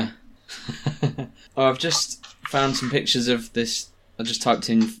 Yeah. I've just found some pictures of this. I just typed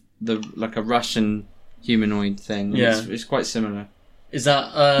in a Russian humanoid thing. Yeah. It's quite similar. Is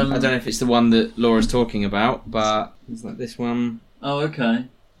that... I don't know if it's the one that Laura's talking about, but it's like this one. Oh, okay.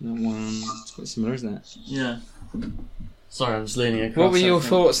 That one. It's quite similar, isn't it? Yeah. Sorry, I'm just leaning across. What were your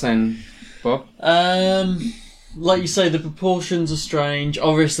thoughts then, Bob? Like you say, the proportions are strange.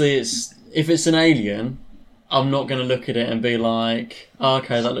 Obviously, if it's an alien, I'm not going to look at it and be like, oh,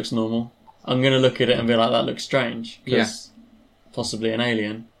 okay, that looks normal. I'm going to look at it and be like, that looks strange. Because possibly an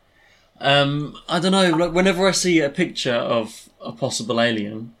alien. I don't know, like whenever I see a picture of a possible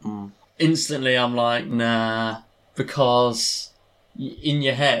alien, instantly I'm like, nah, because in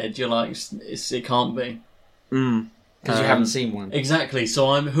your head you're like, it can't be. Because you haven't seen one. Exactly,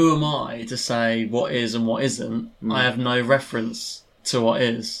 so who am I to say what is and what isn't? I have no reference to what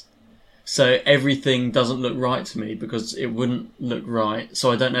is. So everything doesn't look right to me because it wouldn't look right.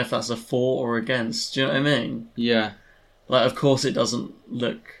 So I don't know if that's a for or against. Do you know what I mean? Yeah. Like, of course it doesn't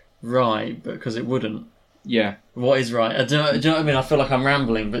look right because it wouldn't. Yeah. What is right? Do you know what I mean? I feel like I'm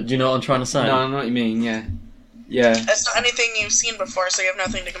rambling, but do you know what I'm trying to say? No, I know what you mean, yeah. Yeah. It's not anything you've seen before, so you have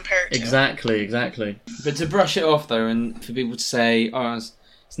nothing to compare it to. Exactly. But to brush it off, though, and for people to say, oh, it's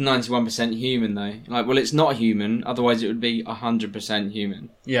 91% human, though. Like, well, it's not human, otherwise it would be 100% human.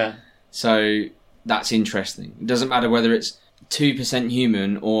 Yeah. So, that's interesting. It doesn't matter whether it's 2%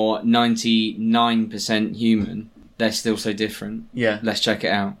 human or 99% human. They're still so different. Yeah. Let's check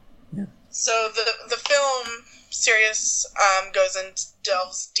it out. Yeah. So the film Sirius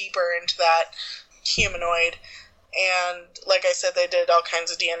delves deeper into that humanoid, and like I said, they did all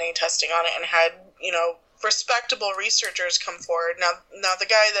kinds of DNA testing on it and had, respectable researchers come forward. Now the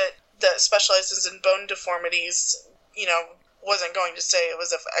guy that specializes in bone deformities, wasn't going to say it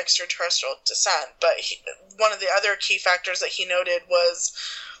was of extraterrestrial descent, but one of the other key factors that he noted was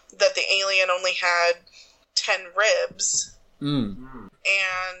that the alien only had 10 ribs,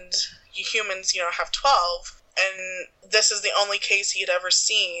 and humans, have 12, and this is the only case he had ever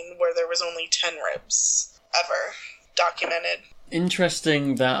seen where there was only 10 ribs ever documented.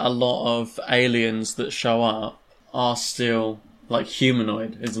 Interesting that a lot of aliens that show up are still, like,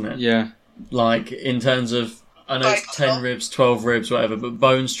 humanoid, isn't it? Yeah. Like, in terms of, I know it's 10 ribs, 12 ribs, whatever, but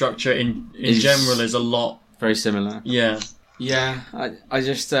bone structure in general is a lot... Very similar. Yeah. Yeah, I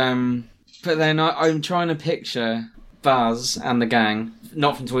just... But then I'm trying to picture Buzz and the gang,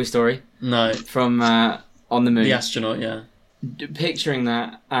 not from Toy Story. No. From On the Moon. The astronaut, yeah. Picturing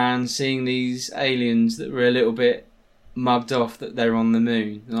that and seeing these aliens that were a little bit mugged off that they're on the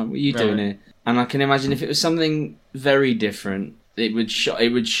moon. Like, what are you doing here? And I can imagine if it was something very different, it would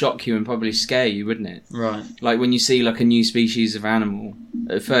shock you and probably scare you, wouldn't it? Right. Like when you see like a new species of animal,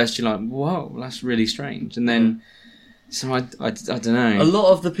 at first you're like, whoa, that's really strange. And then, so I don't know. A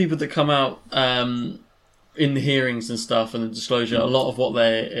lot of the people that come out in the hearings and stuff and the disclosure, a lot of what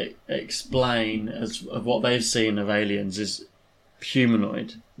they explain of what they've seen of aliens is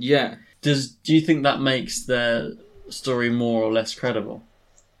humanoid. Yeah. Do you think that makes their story more or less credible?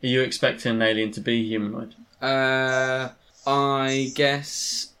 Are you expecting an alien to be humanoid? I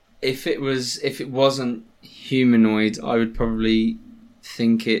guess if it wasn't humanoid, I would probably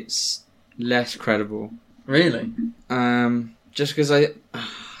think it's less credible. Really? Just because I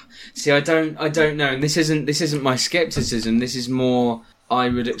don't know, and this isn't my skepticism. This is more I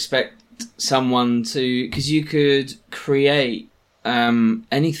would expect someone to, because you could create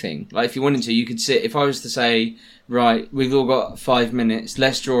anything. Like, if you wanted to, you could sit. If I was to say, right, we've all got 5 minutes,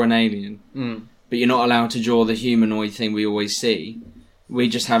 let's draw an alien, but you're not allowed to draw the humanoid thing we always see. We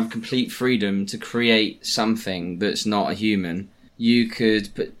just have complete freedom to create something that's not a human. You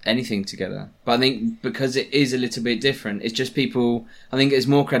could put anything together. But I think because it is a little bit different, it's just people... I think it's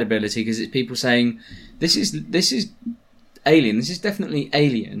more credibility because it's people saying, this is alien, this is definitely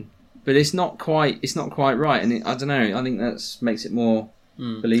alien, but it's not quite right. And I don't know, I think that makes it more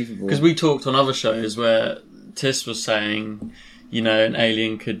believable. Because we talked on other shows where Tis was saying... You know, an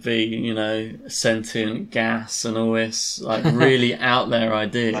alien could be, you know, sentient gas and all this, like, really out there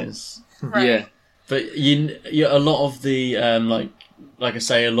ideas. Right. Yeah. But a lot of the, like I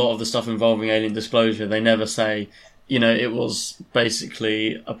say, a lot of the stuff involving Alien Disclosure, they never say, you know, it was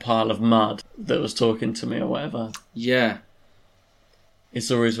basically a pile of mud that was talking to me or whatever. Yeah. It's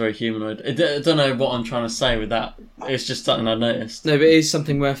always very humanoid. I don't know what I'm trying to say with that. It's just something I noticed. No, but it is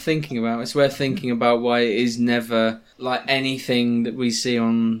something worth thinking about. It's worth thinking about why it is never like anything that we see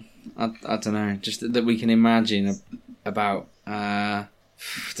on... I don't know, just that we can imagine about... I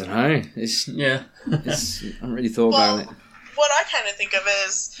don't know. It's I haven't really thought about it. What I kind of think of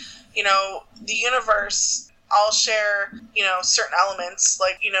is, you know, the universe all share, you know, certain elements,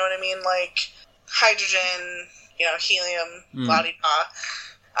 like, you know what I mean, like hydrogen, you know, helium, la-di-da.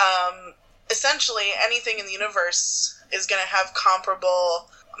 Essentially, anything in the universe is going to have comparable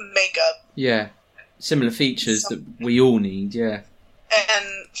makeup. Yeah. Similar features that we all need, yeah.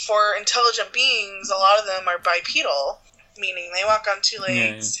 And for intelligent beings, a lot of them are bipedal, meaning they walk on 2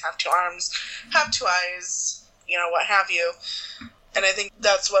 legs, have 2 arms, have 2 eyes, you know, what have you. And I think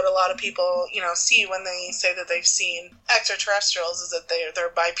that's what a lot of people, you know, see when they say that they've seen extraterrestrials, is that they're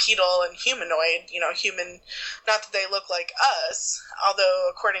bipedal and humanoid, you know, human, not that they look like us, although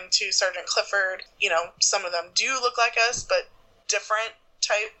according to Sergeant Clifford, you know, some of them do look like us, but different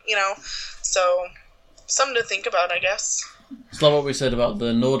type, you know, so something to think about, I guess. It's like what we said about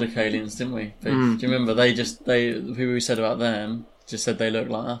the Nordic aliens, didn't we? Do you remember? Who we said about them just said they look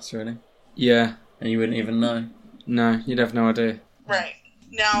like us, really. Yeah. And you wouldn't even know. No, you'd have no idea. Right.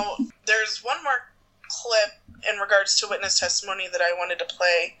 Now, there's one more clip in regards to witness testimony that I wanted to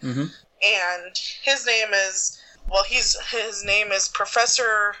play. Mm-hmm. And his name is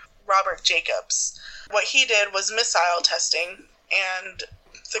Professor Robert Jacobs. What he did was missile testing, and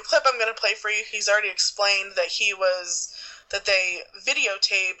the clip I'm going to play for you, he's already explained that they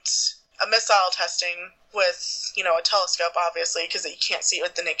videotaped a missile testing with, you know, a telescope, obviously, because you can't see it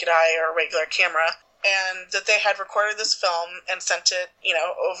with the naked eye or a regular camera, and that they had recorded this film and sent it, you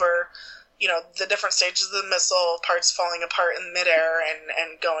know, over, you know, the different stages of the missile, parts falling apart in midair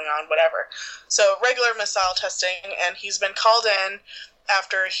and going on, whatever. So regular missile testing, and he's been called in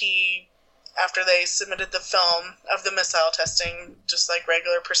after they submitted the film of the missile testing, just like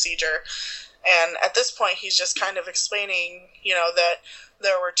regular procedure. And at this point, he's just kind of explaining, you know, that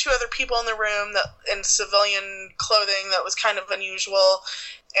there were 2 other people in the room that in civilian clothing that was kind of unusual,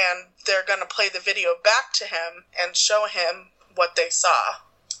 and they're going to play the video back to him and show him what they saw.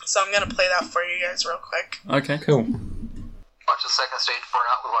 So I'm going to play that for you guys real quick. Okay, cool. Watch the 2nd stage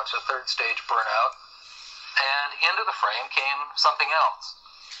burnout, we watched the 3rd stage burnout, and into the frame came something else.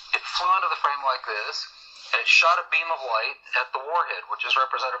 It flew into the frame like this, and it shot a beam of light at the warhead, which is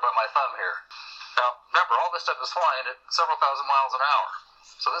represented by my thumb here. Now, remember, all this stuff is flying at several thousand miles an hour.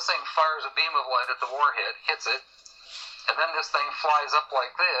 So this thing fires a beam of light at the warhead, hits it, and then this thing flies up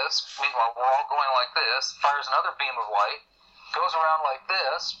like this. Meanwhile, we're all going like this, fires another beam of light, goes around like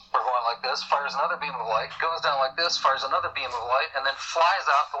this, we're going like this, fires another beam of light, goes down like this, fires another beam of light, and then flies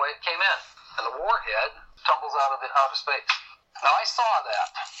out the way it came in. And the warhead tumbles out of space. Now, I saw that.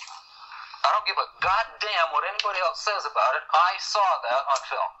 I don't give a goddamn what anybody else says about it. I saw that on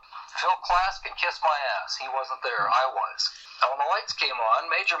film. Phil Klass can kiss my ass. He wasn't there. I was. Now, when the lights came on,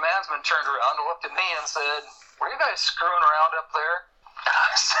 Major Mansman turned around and looked at me and said, "Were you guys screwing around up there?" And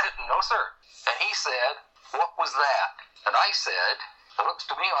I said, "No, sir." And he said, "What was that?" And I said, "It looks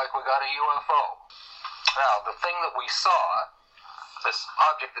to me like we got a UFO." Now, the thing that we saw, this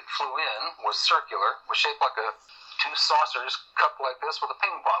object that flew in, was circular, was shaped like 2 saucers cupped like this with a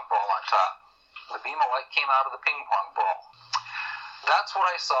ping pong ball on top. The beam of light came out of the ping pong ball. That's what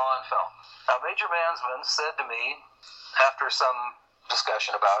I saw on film. Now, Major Mansman said to me, after some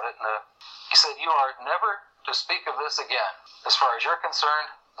discussion about it, he said, "You are never to speak of this again. As far as you're concerned,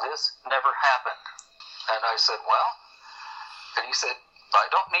 this never happened." And I said, "Well?" And he said, "I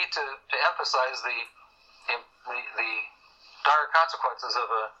don't need to emphasize the dire consequences of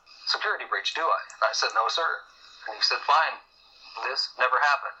a security breach, do I?" And I said, "No, sir." And he said, "Fine, this never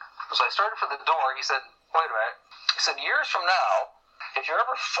happened." So I started for the door. He said, "Wait a minute." He He said, years from now, if you're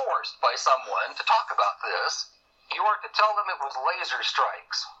ever forced by someone to talk about this, you are to tell them it was laser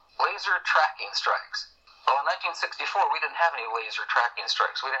strikes, laser tracking strikes. Well, in 1964, we didn't have any laser tracking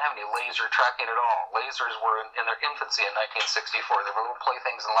strikes. We didn't have any laser tracking at all. Lasers were in their infancy in 1964. They were little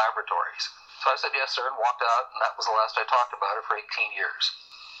playthings in laboratories. So I said, yes, sir, and walked out, and that was the last I talked about it for 18 years.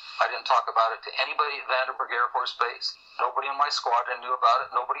 I didn't talk about it to anybody at Vandenberg Air Force Base. Nobody in my squadron knew about it.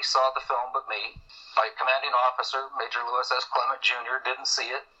 Nobody saw the film but me. My commanding officer, Major Lewis S. Clement Jr., didn't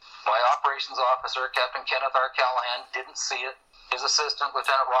see it. My operations officer, Captain Kenneth R. Callahan, didn't see it. His assistant,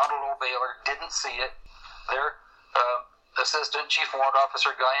 Lieutenant Ronald O. Baylor, didn't see it. Their assistant, Chief Warrant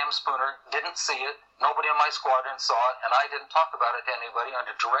Officer Guy M. Spooner, didn't see it. Nobody in my squadron saw it, and I didn't talk about it to anybody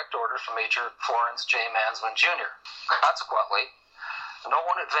under direct orders from Major Florence J. Mansman Jr. Consequently, no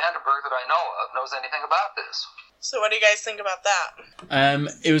one at Vandenberg that I know of knows anything about this. So what do you guys think about that?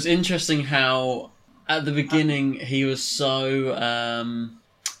 It was interesting how at the beginning he was so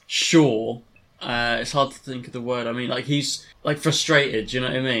sure. It's hard to think of the word. I mean, like, he's like frustrated. Do you know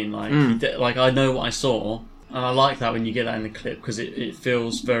what I mean? Like, like, I know what I saw, and I like that when you get that in the clip because it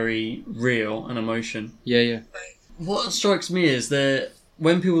feels very real and emotion. Yeah. What strikes me is that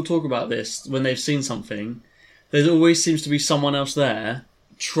when people talk about this, when they've seen something, there always seems to be someone else there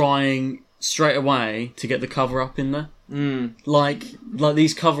trying straight away to get the cover up in there. Like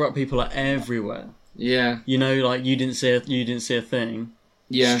these cover up people are everywhere. Yeah. You know, like you didn't see a thing.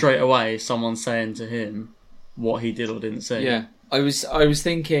 Yeah. Straight away, someone's saying to him what he did or didn't say. Yeah. I was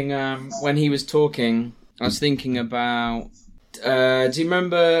thinking when he was talking, I was thinking about. Do you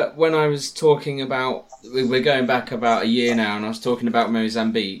remember when I was talking about? We're going back about a year now, and I was talking about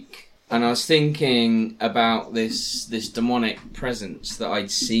Mozambique, and I was thinking about this demonic presence that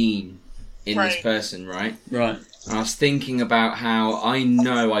I'd seen in this person, right? Right. And I was thinking about how I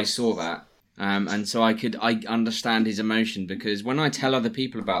know I saw that. And so I understand his emotion, because when I tell other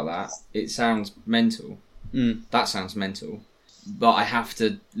people about that, it sounds mental. That sounds mental. But I have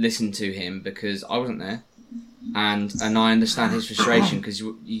to listen to him because I wasn't there. And I understand his frustration, because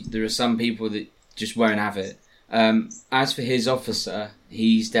there are some people that just won't have it. As for his officer,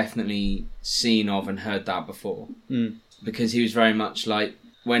 he's definitely seen of and heard that before. Because he was very much like,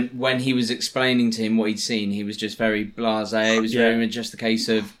 when he was explaining to him what he'd seen, he was just very blasé. It was very much just a case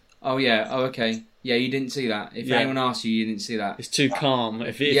of, oh okay, yeah, you didn't see that. If anyone asked you, you didn't see that. It's too calm.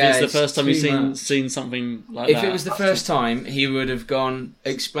 If it's the first time you've seen something like that. If it was the first time, he would have gone,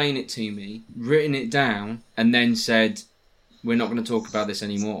 explain it to me, written it down, and then said, we're not going to talk about this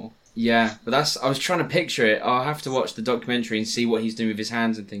anymore. Yeah, but I was trying to picture it. I'll have to watch the documentary and see what he's doing with his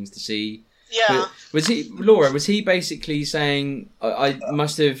hands and things to see. Yeah. Was he basically saying, I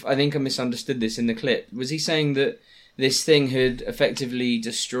think I misunderstood this in the clip. Was he saying that this thing had effectively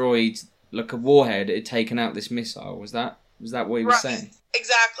destroyed, like a warhead, it had taken out this missile? Was that what he was saying?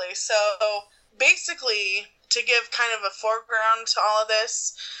 Exactly. So basically, to give kind of a foreground to all of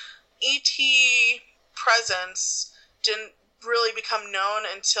this, ET presence didn't really become known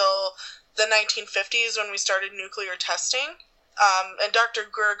until the 1950s when we started nuclear testing. And Dr.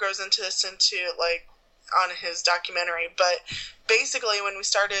 Gurr goes into this on his documentary, but basically when we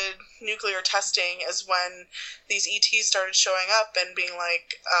started nuclear testing is when these ETs started showing up and being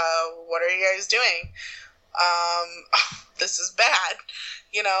like, what are you guys doing? This is bad,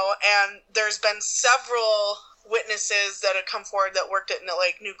 and there's been several witnesses that have come forward that worked at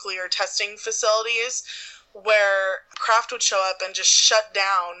nuclear testing facilities where craft would show up and just shut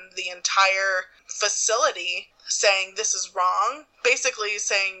down the entire facility, saying this is wrong, basically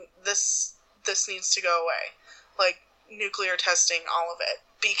saying this needs to go away, like nuclear testing, all of it.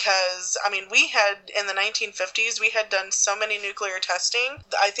 Because, we had, in the 1950s, we had done so many nuclear testing.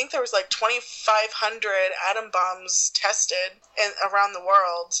 I think there was 2,500 atom bombs tested around the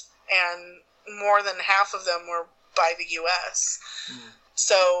world, and more than half of them were by the U.S.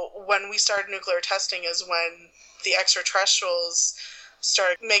 So when we started nuclear testing is when the extraterrestrials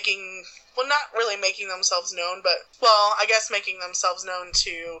started not really making themselves known, but, I guess making themselves known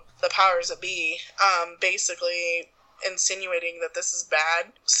to the powers that be, basically insinuating that this is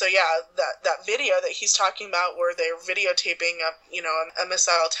bad. So yeah, that video that he's talking about where they're videotaping a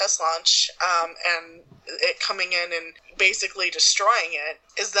missile test launch, and it coming in and basically destroying it,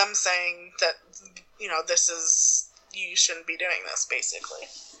 is them saying that, you shouldn't be doing this, basically.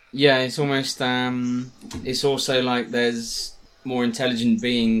 Yeah, it's almost, it's also like there's more intelligent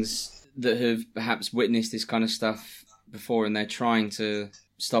beings that have perhaps witnessed this kind of stuff before, and they're trying to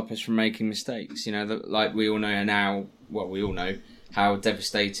stop us from making mistakes. Like we all know now, we all know how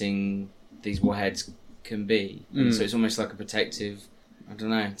devastating these warheads can be. And so it's almost like a protective, I don't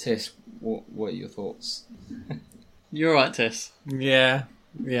know. Tiss, what are your thoughts? You're right, Tess. Yeah,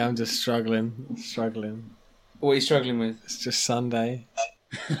 I'm just struggling. What are you struggling with? It's just Sunday.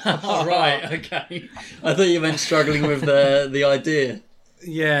 Oh, right, okay. I thought you meant struggling with the idea.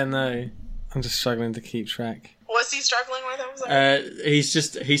 Yeah, no. I'm just struggling to keep track. What's he struggling with? I'm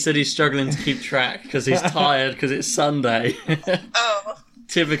sorry. He said he's struggling to keep track because he's tired because it's Sunday. Oh.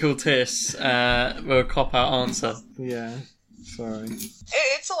 Typical Tiss. A cop-out answer. Yeah, sorry.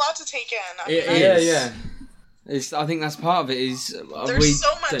 It's a lot to take in. I mean, Yeah. I think that's part of it. There's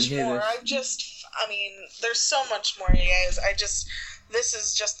so much more. There's so much more, you guys. This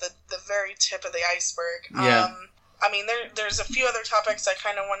is just the very tip of the iceberg. Yeah. There's a few other topics I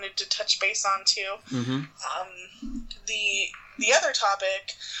kind of wanted to touch base on too. Mm-hmm. The other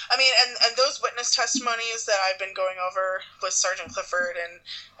topic, and those witness testimonies that I've been going over with Sergeant Clifford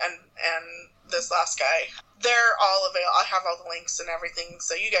and this last guy, they're all available. I have all the links and everything,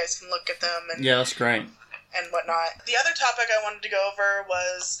 so you guys can look at them. And yeah, that's great. And whatnot. The other topic I wanted to go over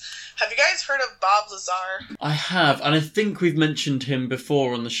was, have you guys heard of Bob Lazar? I have, and I think we've mentioned him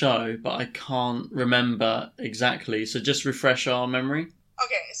before on the show, but I can't remember exactly, so just refresh our memory.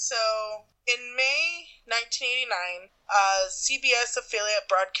 Okay, so in May 1989, CBS affiliate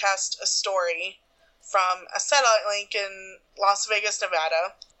broadcast a story from a satellite link in Las Vegas,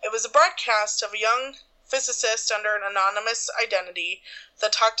 Nevada. It was a broadcast of a young physicist under an anonymous identity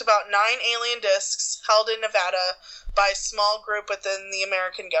that talked about 9 alien discs held in Nevada by a small group within the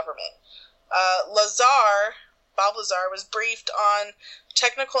American government. Bob Lazar, was briefed on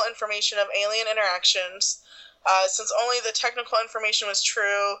technical information of alien interactions. Since only the technical information was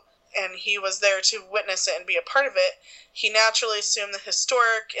true and he was there to witness it and be a part of it, he naturally assumed the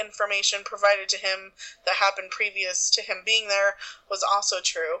historic information provided to him that happened previous to him being there was also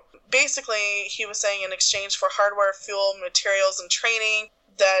true. Basically, he was saying in exchange for hardware, fuel, materials, and training,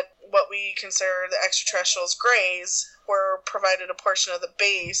 that what we consider the extraterrestrials' greys were provided a portion of the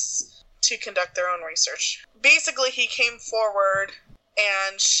base to conduct their own research. Basically, he came forward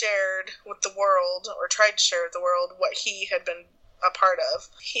and shared with the world, or tried to share with the world, what he had been a part of.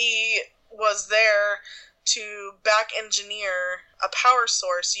 He was there to back engineer a power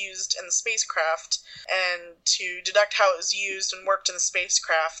source used in the spacecraft and to deduct how it was used and worked in the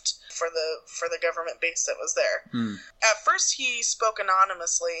spacecraft for the government base that was there. At first he spoke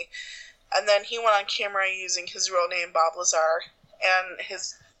anonymously, and then he went on camera using his real name, Bob Lazar, and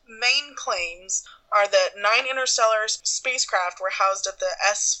his main claims are that 9 interstellar spacecraft were housed at the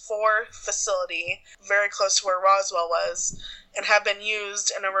S4 facility, very close to where Roswell was, and have been used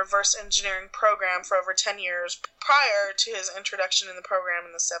in a reverse engineering program for over 10 years prior to his introduction in the program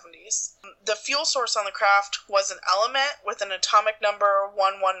in the 70s. The fuel source on the craft was an element with an atomic number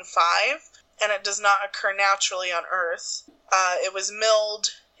 115, and it does not occur naturally on Earth. It was milled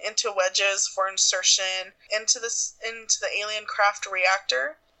into wedges for insertion into the alien craft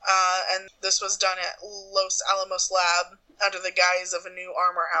reactor, and this was done at Los Alamos Lab under the guise of a new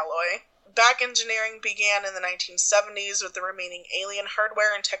armor alloy. Back engineering began in the 1970s with the remaining alien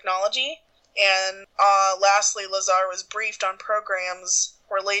hardware and technology, and lastly, Lazar was briefed on programs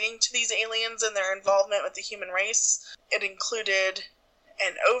relating to these aliens and their involvement with the human race. It included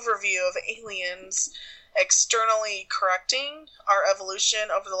an overview of aliens externally correcting our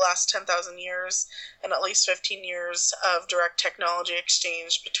evolution over the last 10,000 years and at least 15 years of direct technology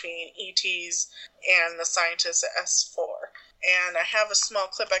exchange between ETs and the scientists at S4. And I have a small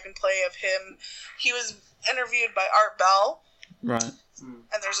clip I can play of him. He was interviewed by Art Bell. Right.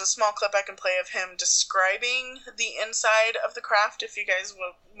 And there's a small clip I can play of him describing the inside of the craft, if you guys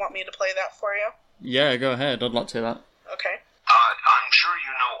would want me to play that for you. Yeah, go ahead. I'd like to hear that. Okay. I'm sure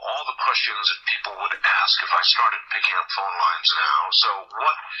you know all the questions that people would ask if I started picking up phone lines now. So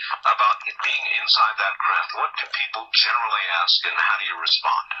what about it being inside that craft? What do people generally ask, and how do you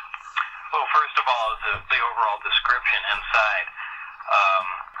respond? Well, first of all, is the overall description inside.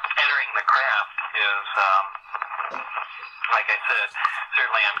 Entering the craft is, like I said,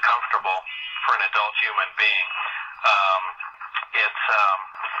 certainly uncomfortable for an adult human being.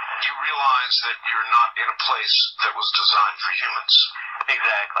 You realize that you're not in a place that was designed for humans.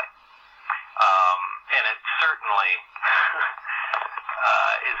 Exactly. And it certainly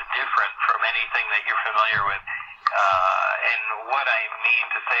is different from anything that you're familiar with. And what I mean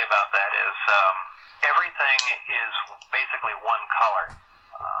to say about that is everything is basically one color.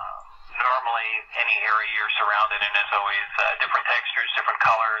 Normally, any area you're surrounded in is always different textures, different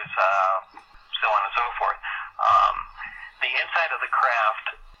colors, so on and so forth. The inside of the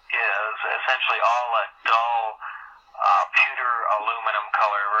craft is essentially all a dull pewter aluminum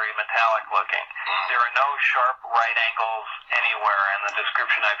color, very very metallic looking. There are no sharp right angles anywhere, and the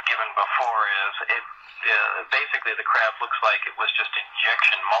description I've given before is basically the craft looks like it was just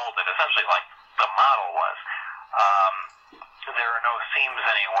injection molded, essentially like the model was. There are no seams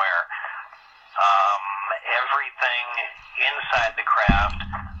anywhere. Everything inside the craft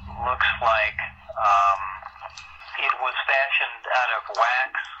looks like it was fashioned out of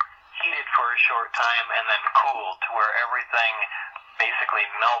wax, heated for a short time, and then cooled to where everything basically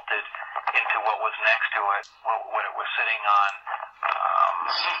melted into what was next to it, what it was sitting on.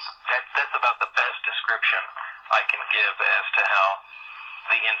 That's about the best description I can give as to how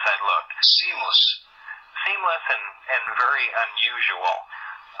the inside looked. Seamless and very unusual.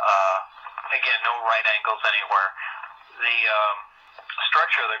 Again, no right angles anywhere. The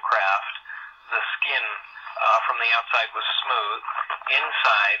structure of the craft, the skin from the outside was smooth.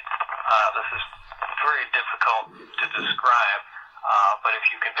 Inside, this is very difficult to describe, but if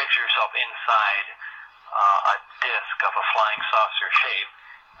you can picture yourself inside a disc of a flying saucer shape,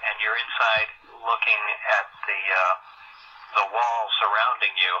 and you're inside looking at the walls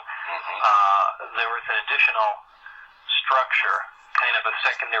surrounding you, there was an additional structure, kind of a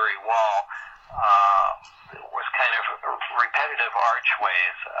secondary wall. There was kind of repetitive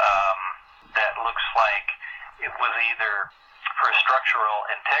archways that looks like it was either for structural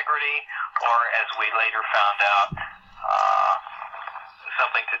integrity or, as we later found out,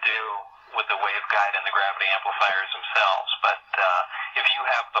 something to do with the waveguide and the gravity amplifiers themselves. But if you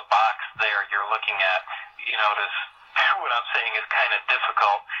have the box there you're looking at, you notice what I'm saying is kind of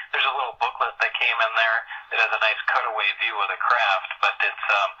difficult. There's a little booklet that came in there that has a nice cutaway view of the craft, but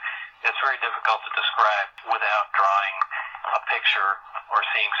it's very difficult to describe without drawing a picture or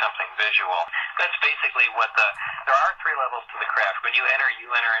seeing something visual. That's basically what there are 3 levels to the craft. When you enter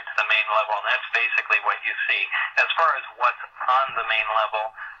into the main level, and that's basically what you see. As far as what's on the main level,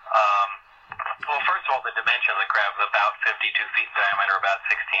 well, first of all, the dimension of the craft is about 52 feet in diameter, about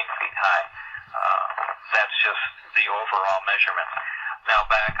 16 feet high. That's just the overall measurement. Now,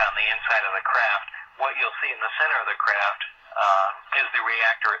 back on the inside of the craft, what you'll see in the center of the craft is the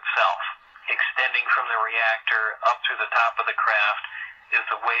reactor itself. Extending from the reactor up through the top of the craft is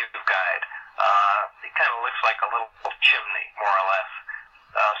the waveguide. It kind of looks like a little chimney, more or less.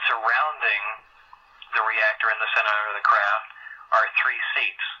 Surrounding the reactor in the center of the craft are 3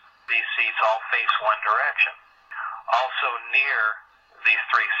 seats. These seats all face one direction. Also near these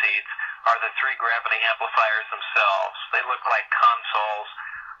 3 seats are the 3 gravity amplifiers themselves. They look like consoles,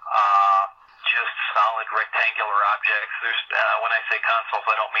 just solid rectangular objects. When I say consoles,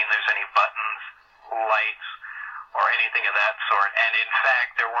 I don't mean there's any buttons, lights, or anything of that sort. And in fact,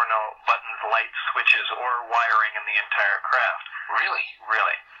 there were no buttons, lights, switches, or wiring in the entire craft. Really?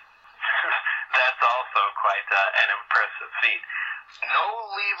 Really. That's also quite an impressive feat. No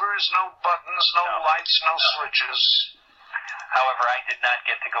levers, no buttons, no lights, no switches. However, I did not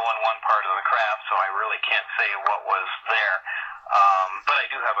get to go in one part of the craft, so I really can't say what was there. But I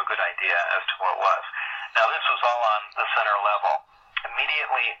do have a good idea as to what was. Now, this was all on the center level.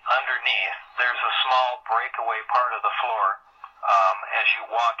 Immediately underneath, there's a small breakaway part of the floor as you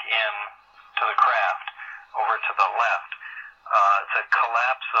walk in to the craft over to the left. It's a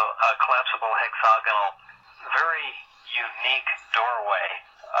collapsible hexagonal, very unique doorway.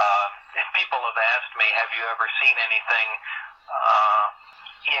 If people have asked me, have you ever seen anything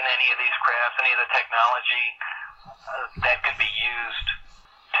in any of these crafts, any of the technology that could be used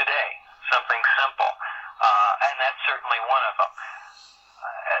today, something simple, and that's certainly one of them.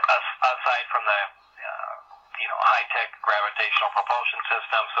 Aside from the high-tech gravitational propulsion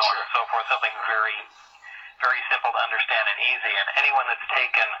system, so on and so forth, something very, very simple to understand and easy. And anyone that's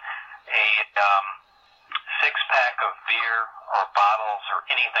taken a 6-pack of beer or bottles or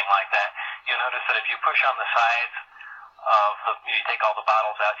anything like that, you'll notice that if you push on the sides you take all the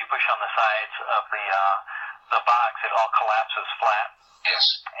bottles out, you push on the sides of the box, it all collapses flat. Yes.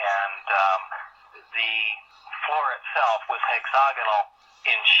 And the floor itself was hexagonal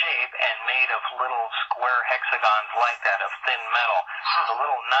in shape and made of little square hexagons like that, of thin metal, with a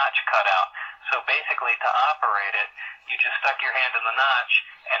little notch cut out. So basically, to operate it, you just stuck your hand in the notch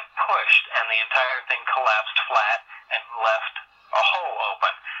and pushed, and the entire thing collapsed flat and left a hole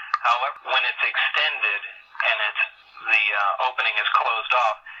open. However, when it's extended and the opening is closed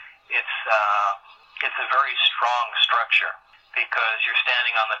off, it's a very strong structure, because you're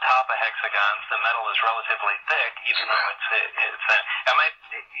standing on the top of hexagons. The metal is relatively thick, even though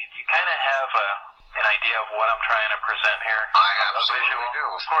you kind of have an idea of what I'm trying to present here. I absolutely do.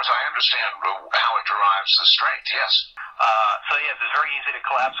 Of course, I understand how it derives the strength, yes. So yes, it's very easy to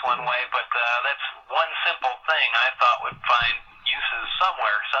collapse one way, but that's one simple thing I thought would find uses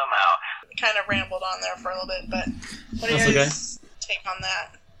somewhere, somehow. Kind of rambled on there for a little bit, but what do That's you guys take on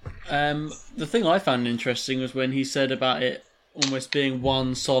that? The thing I found interesting was when he said about it almost being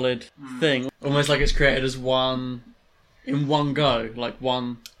one solid thing, almost like it's created as one in one go, like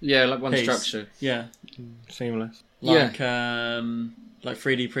one. Yeah, like one piece. structure. Yeah, Seamless. like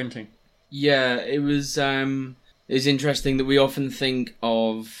 3D printing. Yeah, it was. It's interesting that we often think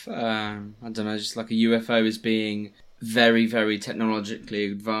of I don't know, just like a UFO as being very, very technologically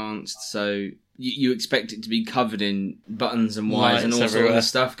advanced. So you expect it to be covered in buttons and wires and all sort of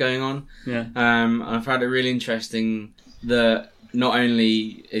stuff going on. Yeah. And I found it really interesting that not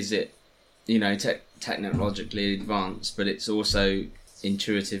only is it, technologically advanced, but it's also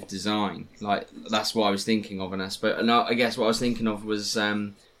intuitive design. Like, that's what I was thinking of, and I guess what I was thinking of was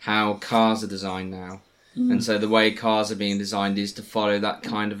how cars are designed now. And so the way cars are being designed is to follow that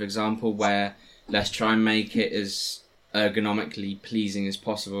kind of example where let's try and make it as ergonomically pleasing as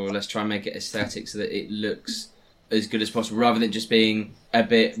possible. Let's try and make it aesthetic so that it looks as good as possible, rather than just being a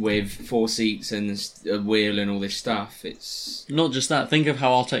bit with 4 seats and a wheel and all this stuff. It's not just that. Think of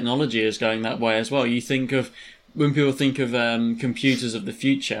how our technology is going that way as well. You think of when people think of computers of the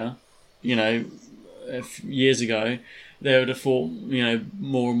future, years ago, they would have thought,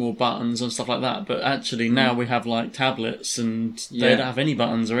 more and more buttons and stuff like that. But actually now we have like tablets and they don't have any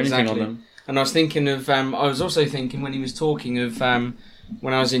buttons or anything on them. And I was thinking of, I was also thinking when he was talking of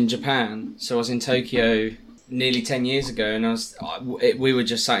when I was in Japan. So I was in Tokyo nearly 10 years ago, and we were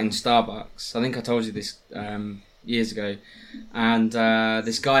just sat in Starbucks. I think I told you this years ago. And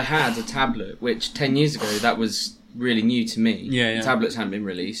this guy had a tablet, which 10 years ago, that was really new to me. Yeah. Tablets hadn't been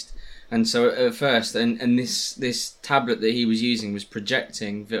released. And so at first, and this tablet that he was using was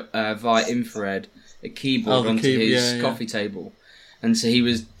projecting via infrared a keyboard onto his coffee table. And so he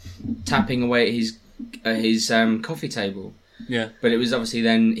was tapping away at his coffee table. Yeah. But it was obviously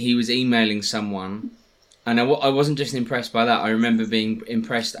then he was emailing someone. And I wasn't just impressed by that. I remember being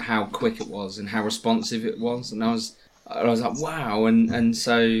impressed at how quick it was and how responsive it was. And I was like, wow. And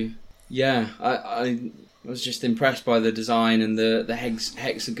so, yeah, I was just impressed by the design and the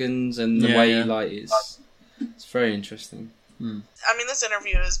hexagons and the way it's very interesting. I mean, this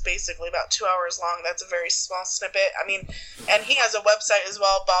interview is basically about 2 hours long. That's a very small snippet. I mean, and he has a website as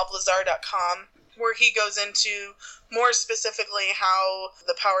well, boblazar.com, where he goes into more specifically how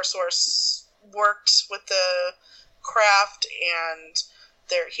the power source worked with the craft, and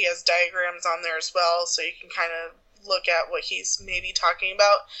he has diagrams on there as well, so you can kind of look at what he's maybe talking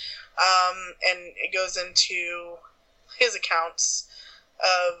about. And it goes into his accounts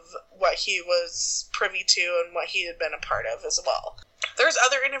of what he was privy to and what he had been a part of as well. There's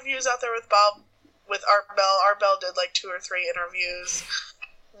other interviews out there with Bob, with Art Bell. Art Bell did like 2 or 3 interviews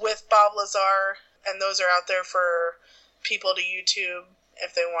with Bob Lazar, and those are out there for people to YouTube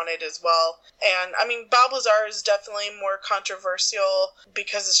if they wanted as well. And I mean, Bob Lazar is definitely more controversial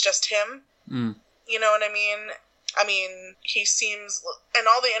because it's just him. You know what I mean? I mean, he seems, and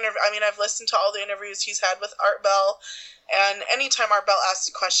all the I've listened to all the interviews he's had with Art Bell, and anytime Art Bell asks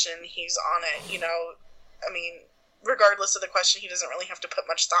a question, he's on it, I mean, regardless of the question, he doesn't really have to put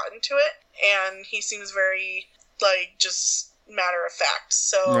much thought into it, and he seems very, just matter of fact,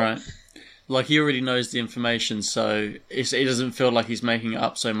 so... Right. Like, he already knows the information, so it doesn't feel like he's making it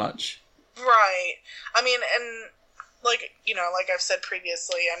up so much. Right. I mean, and, like I've said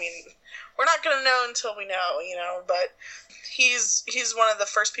previously, I mean... We're not going to know until we know, but he's one of the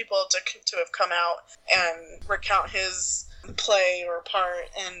first people to have come out and recount his play or part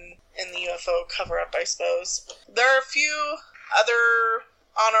in the UFO cover-up, I suppose. There are a few other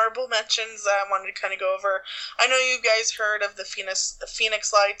honorable mentions that I wanted to kind of go over. I know you guys heard of the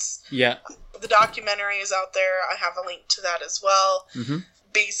Phoenix Lights. Yeah. The documentary is out there. I have a link to that as well. Mm-hmm.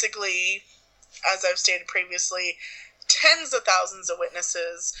 Basically, as I've stated previously, tens of thousands of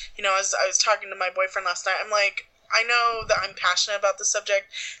witnesses. As I was talking to my boyfriend last night, I'm like, I know that I'm passionate about the subject,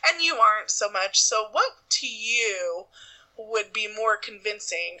 and you aren't so much, so what to you would be more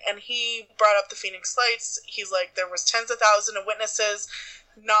convincing? And he brought up the Phoenix Lights. He's like, there was tens of thousands of witnesses.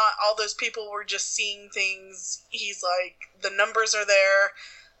 Not all those people were just seeing things. He's like, the numbers are there.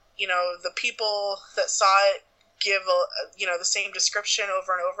 The people that saw it give, the same description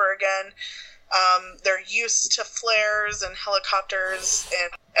over and over again. They're used to flares and helicopters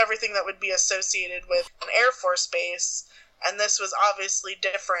and everything that would be associated with an Air Force base, and this was obviously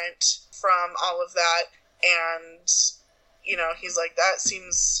different from all of that, and, he's like, that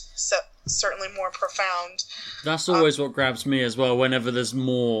seems certainly more profound. That's always what grabs me as well, whenever there's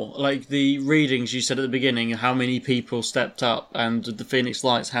more, like the readings you said at the beginning, how many people stepped up, and the Phoenix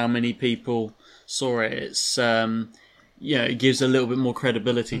Lights, how many people saw it. It's, it gives a little bit more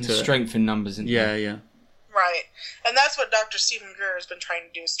credibility and to strength in numbers. Yeah. Right. And that's what Dr. Stephen Greer has been trying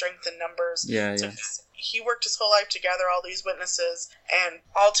to do, strengthen numbers. Yeah. He worked his whole life to gather all these witnesses, and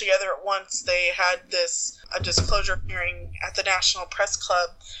all together at once they had a disclosure hearing at the National Press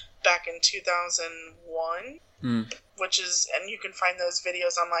Club back in 2001, which is, and you can find those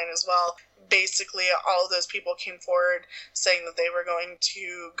videos online as well. Basically, all of those people came forward saying that they were going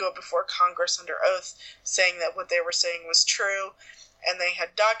to go before Congress under oath, saying that what they were saying was true. And they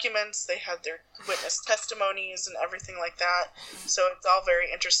had documents, they had their witness testimonies and everything like that. So it's all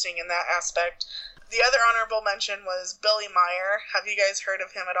very interesting in that aspect. The other honorable mention was Billy Meier. Have you guys heard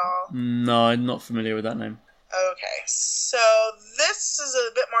of him at all? No, I'm not familiar with that name. Okay, so this is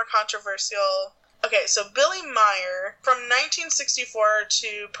a bit more controversial. Okay, so Billy Meier, from 1964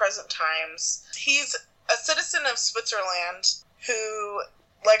 to present times, he's a citizen of Switzerland who,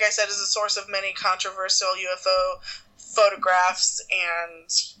 like I said, is a source of many controversial UFO photographs, and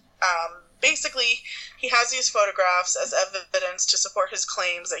basically he has these photographs as evidence to support his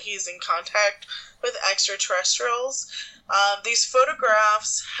claims that he's in contact with extraterrestrials. These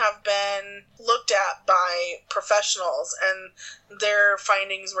photographs have been looked at by professionals, and their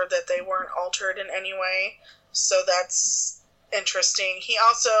findings were that they weren't altered in any way, so that's interesting. He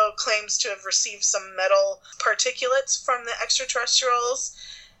also claims to have received some metal particulates from the extraterrestrials,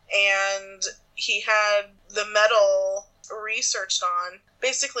 and he had the metal researched on.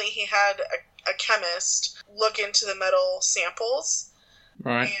 Basically, he had a chemist look into the metal samples,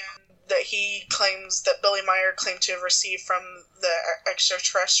 right, and that he claims that Billy Meier claimed to have received from the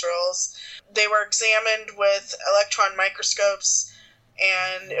extraterrestrials. They were examined with electron microscopes,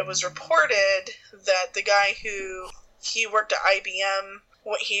 and it was reported that the guy he worked at IBM,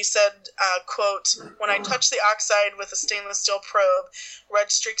 what he said, quote, "When I touched the oxide with a stainless steel probe,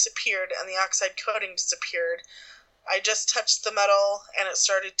 red streaks appeared and the oxide coating disappeared. I just touched the metal and it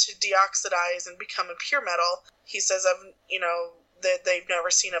started to deoxidize and become a pure metal." He says, that they've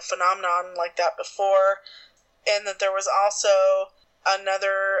never seen a phenomenon like that before, and that there was also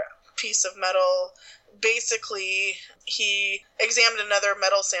another piece of metal. Basically, he examined another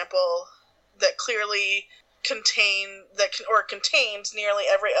metal sample that clearly contained nearly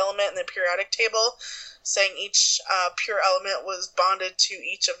every element in the periodic table, saying each pure element was bonded to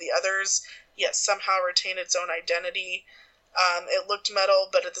each of the others, yet somehow retained its own identity. It looked metal,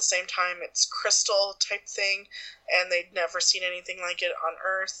 but at the same time it's crystal type thing, and they'd never seen anything like it on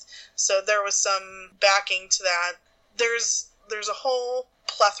Earth. So there was some backing to that. There's a whole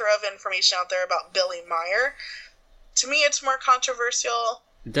plethora of information out there about Billy Meier. To me, it's more controversial.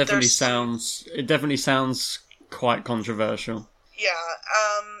 It definitely sounds quite controversial. Yeah,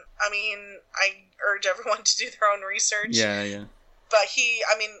 I urge everyone to do their own research. Yeah. But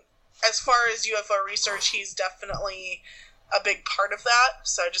as far as UFO research, he's definitely a big part of that,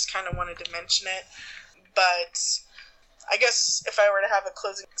 so I just kind of wanted to mention it. But I guess if I were to have a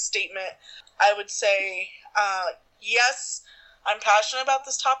closing statement, I would say, yes, I'm passionate about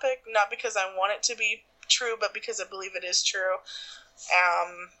this topic, not because I want it to be true, but because I believe it is true.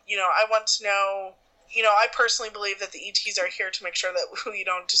 I want to know, I personally believe that the ETs are here to make sure that we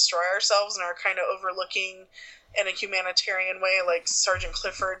don't destroy ourselves and are kind of overlooking in a humanitarian way, like Sergeant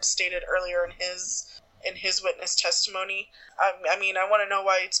Clifford stated earlier in his witness testimony. I want to know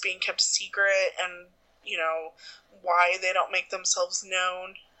why it's being kept a secret, and why they don't make themselves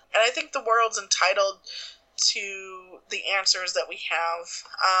known. And I think the world's entitled to the answers that we have.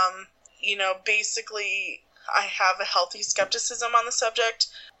 Basically, I have a healthy skepticism on the subject,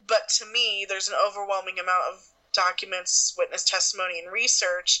 but to me, there's an overwhelming amount of documents, witness testimony, and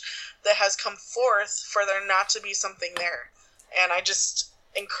research that has come forth for there not to be something there. And I just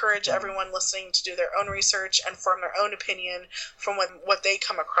encourage everyone listening to do their own research and form their own opinion from what they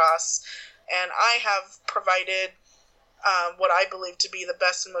come across. And I have provided what I believe to be the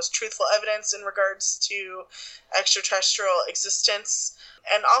best and most truthful evidence in regards to extraterrestrial existence,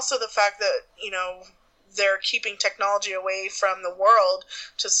 and also the fact that, they're keeping technology away from the world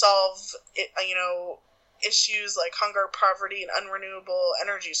to solve, issues like hunger, poverty, and unrenewable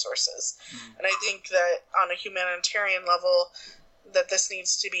energy sources. And I think that on a humanitarian level, that this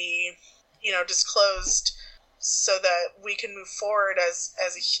needs to be, disclosed so that we can move forward as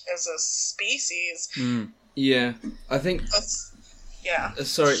a species. Yeah, I think. Yeah.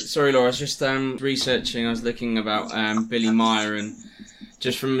 Sorry, Laura. I was just researching. I was looking about Billy Meier, and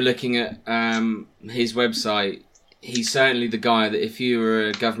just from looking at his website, he's certainly the guy that if you were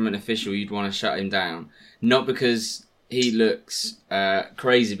a government official, you'd want to shut him down. Not because he looks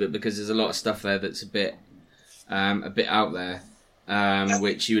crazy, but because there's a lot of stuff there that's a bit out there,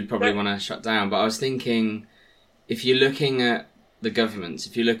 which you would probably want to shut down. But I was thinking, if you're looking at the governments,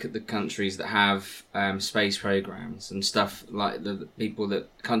 if you look at the countries that have space programs and stuff like the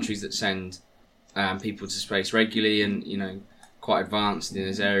countries that send people to space regularly and, you know, quite advanced in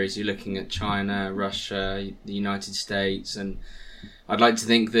those areas, you're looking at China, Russia, the United States, and I'd like to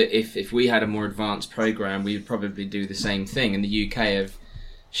think that if we had a more advanced program, we would probably do the same thing in the UK of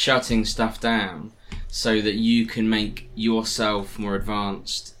shutting stuff down so that you can make yourself more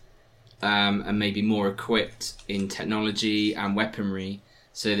advanced and maybe more equipped in technology and weaponry,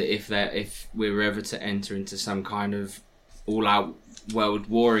 so that if we were ever to enter into some kind of all-out world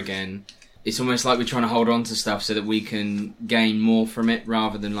war again, it's almost like we're trying to hold on to stuff so that we can gain more from it,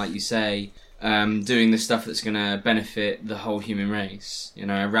 rather than, like you say, doing the stuff that's going to benefit the whole human race. You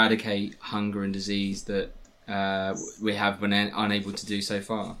know, eradicate hunger and disease that we have been unable to do so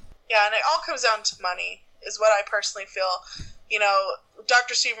far. Yeah, and it all comes down to money, is what I personally feel. You know,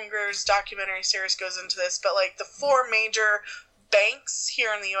 Dr. Stephen Greer's documentary series goes into this, but like the 4 major banks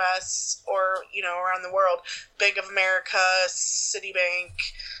here in the U.S. or, you know, around the world, Bank of America, Citibank,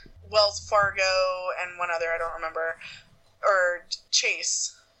 Wells Fargo, and one other, I don't remember, or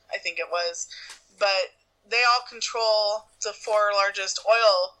Chase, I think it was, but they all control the 4 largest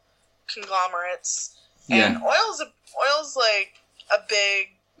oil conglomerates, and oil's like a big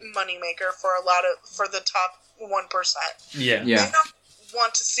moneymaker for the top 1%. Yeah. They don't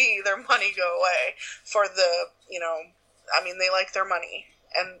want to see their money go away for the, you know, I mean, they like their money,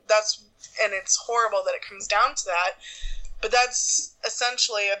 and it's horrible that it comes down to that, but that's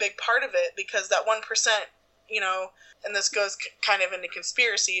essentially a big part of it, because that 1%, you know, and this goes kind of into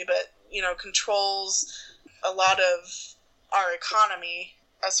conspiracy, but, you know, controls a lot of our economy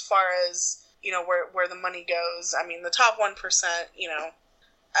as far as, you know, where the money goes. I mean, the top 1%, you know,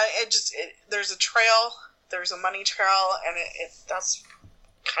 there's a trail, there's a money trail, and that's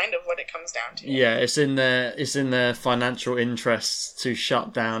kind of what it comes down to. Yeah, it's in their financial interests to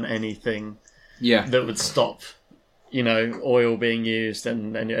shut down anything that would stop, you know, oil being used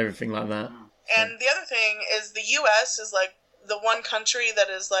and everything like that. And the other thing is the U.S. is like the one country that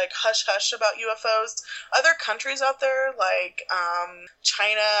is like hush-hush about UFOs. Other countries out there, like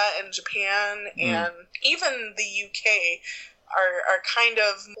China and Japan and even the UK, are kind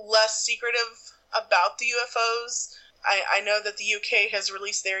of less secretive about the UFOs. I know that the UK has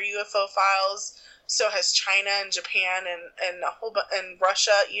released their UFO files. So has China and Japan and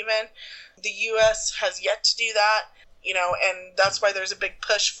Russia even. The U.S. has yet to do that. You know, and that's why there's a big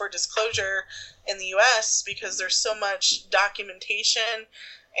push for disclosure in the U.S., because there's so much documentation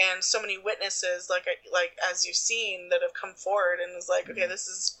and so many witnesses, like as you've seen, that have come forward and is like, okay, this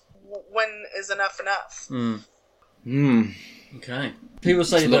is when is enough. Okay. People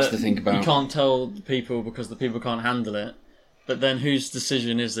say that to think about. You can't tell people because the people can't handle it, but then whose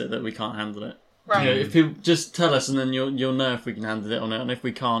decision is it that we can't handle it? Right. You know, if people just tell us, and then you'll know if we can handle it or not, and if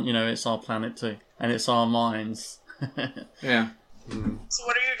we can't, you know, it's our planet too, and it's our minds. Yeah. So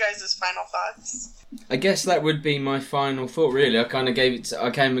what are your guys' final thoughts? I guess that would be my final thought, really. I kind of gave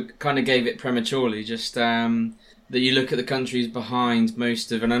it prematurely, just that you look at the countries behind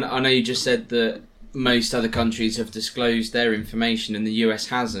most of, and I know you just said that most other countries have disclosed their information and the US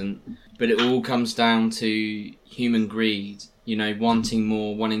hasn't, but it all comes down to human greed, you know, wanting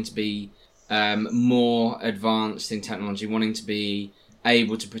more, wanting to be more advanced in technology, wanting to be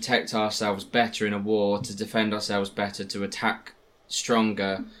able to protect ourselves better in a war, to defend ourselves better, to attack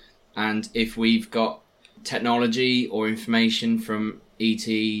stronger. And if we've got technology or information from ET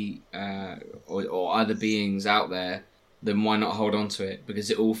or other beings out there, then why not hold on to it? Because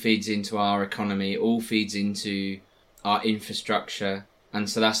it all feeds into our economy, it all feeds into our infrastructure. And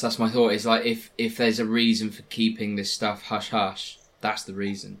so that's my thought, is like, if there's a reason for keeping this stuff hush-hush, that's the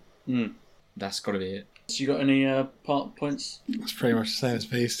reason. That's got to be it. You got any points? That's pretty much the same as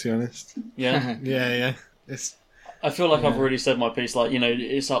piece, to be honest. Yeah? Yeah. I feel like I've already said my piece. Like, you know,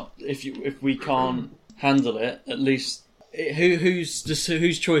 it's up if we can't handle it, at least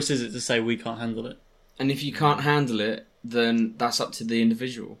whose choice is it to say we can't handle it? And if you can't handle it, then that's up to the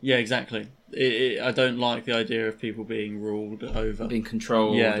individual. Yeah, exactly. I don't like the idea of people being ruled over, being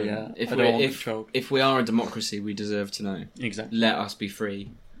controlled. Yeah. If we are a democracy, we deserve to know. Exactly. Let us be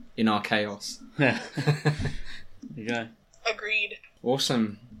free in our chaos. Yeah. There you go. Agreed.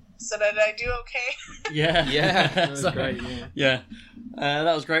 Awesome. So did I do okay? Yeah. That was great. Yeah.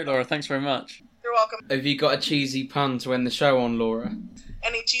 That was great, Laura. Thanks very much. You're welcome. Have you got a cheesy pun to end the show on, Laura?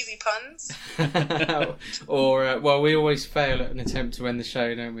 Any cheesy puns? Or, well, we always fail at an attempt to end the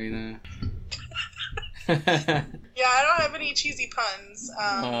show, don't we? No. Yeah, Yeah, I don't have any cheesy puns.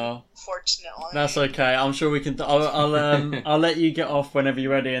 Fortunately. That's okay. I'm sure we can. I'll let you get off whenever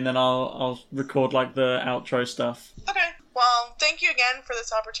you're ready, and then I'll record like the outro stuff. Okay. Well, thank you again for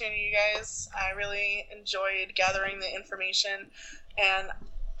this opportunity, you guys. I really enjoyed gathering the information, and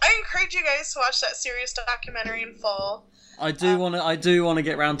I encourage you guys to watch that Sirius documentary in full. I do want to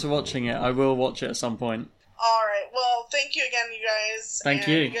get round to watching it. I will watch it at some point. All right. Well, thank you again, you guys. Thank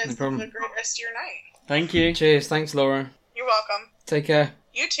you. You guys No problem. have a great rest of your night. Thank you. Cheers. Thanks, Laura. You're welcome. Take care.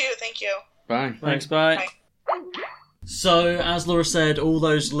 You too. Thank you. Bye. Thanks, bye. So, as Laura said, all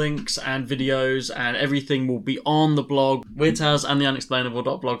those links and videos and everything will be on the blog, Weird Tales and the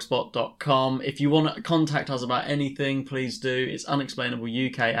Unexplainable.blogspot.com. If you want to contact us about anything, please do. It's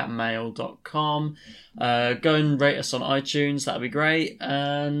unexplainableuk@mail.com. Go and rate us on iTunes, that'd be great.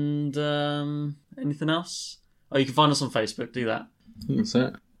 And anything else? Oh, you can find us on Facebook, do that. That's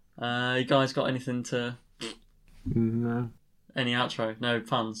it. You guys got anything to... No. Any outro? No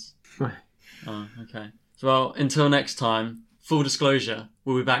puns? Oh, okay. So, well, until next time, full disclosure,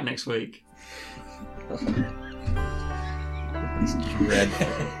 we'll be back next week. It's dreadful.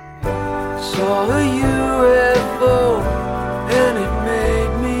 Saw a UFO and it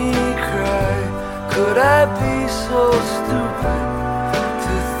made me cry. Could I be so stupid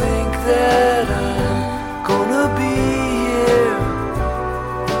to think that I'm gonna be here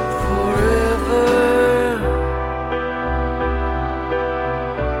forever?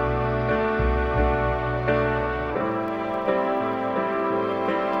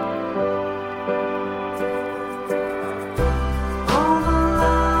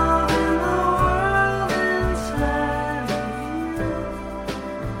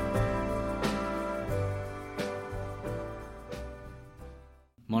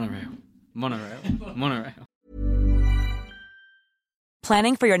 Monorail.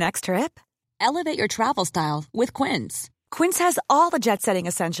 Planning for your next trip? Elevate your travel style with Quince. Quince has all the jet-setting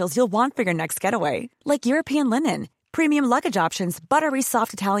essentials you'll want for your next getaway, like European linen, premium luggage options, buttery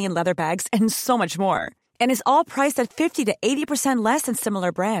soft Italian leather bags, and so much more. And is all priced at 50 to 80% less than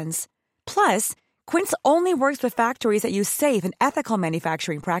similar brands. Plus, Quince only works with factories that use safe and ethical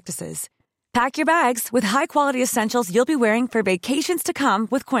manufacturing practices. Pack your bags with high-quality essentials you'll be wearing for vacations to come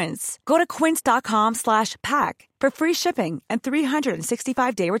with Quince. Go to quince.com/pack for free shipping and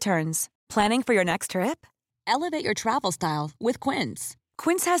 365-day returns. Planning for your next trip? Elevate your travel style with Quince.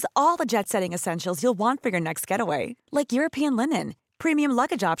 Quince has all the jet-setting essentials you'll want for your next getaway, like European linen, premium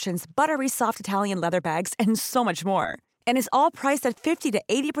luggage options, buttery soft Italian leather bags, and so much more. And is all priced at 50 to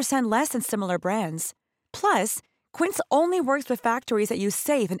 80% less than similar brands. Plus, Quince only works with factories that use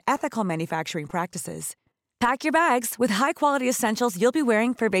safe and ethical manufacturing practices. Pack your bags with high-quality essentials you'll be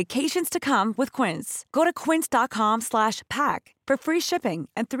wearing for vacations to come with Quince. Go to quince.com/pack for free shipping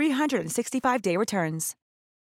and 365-day returns.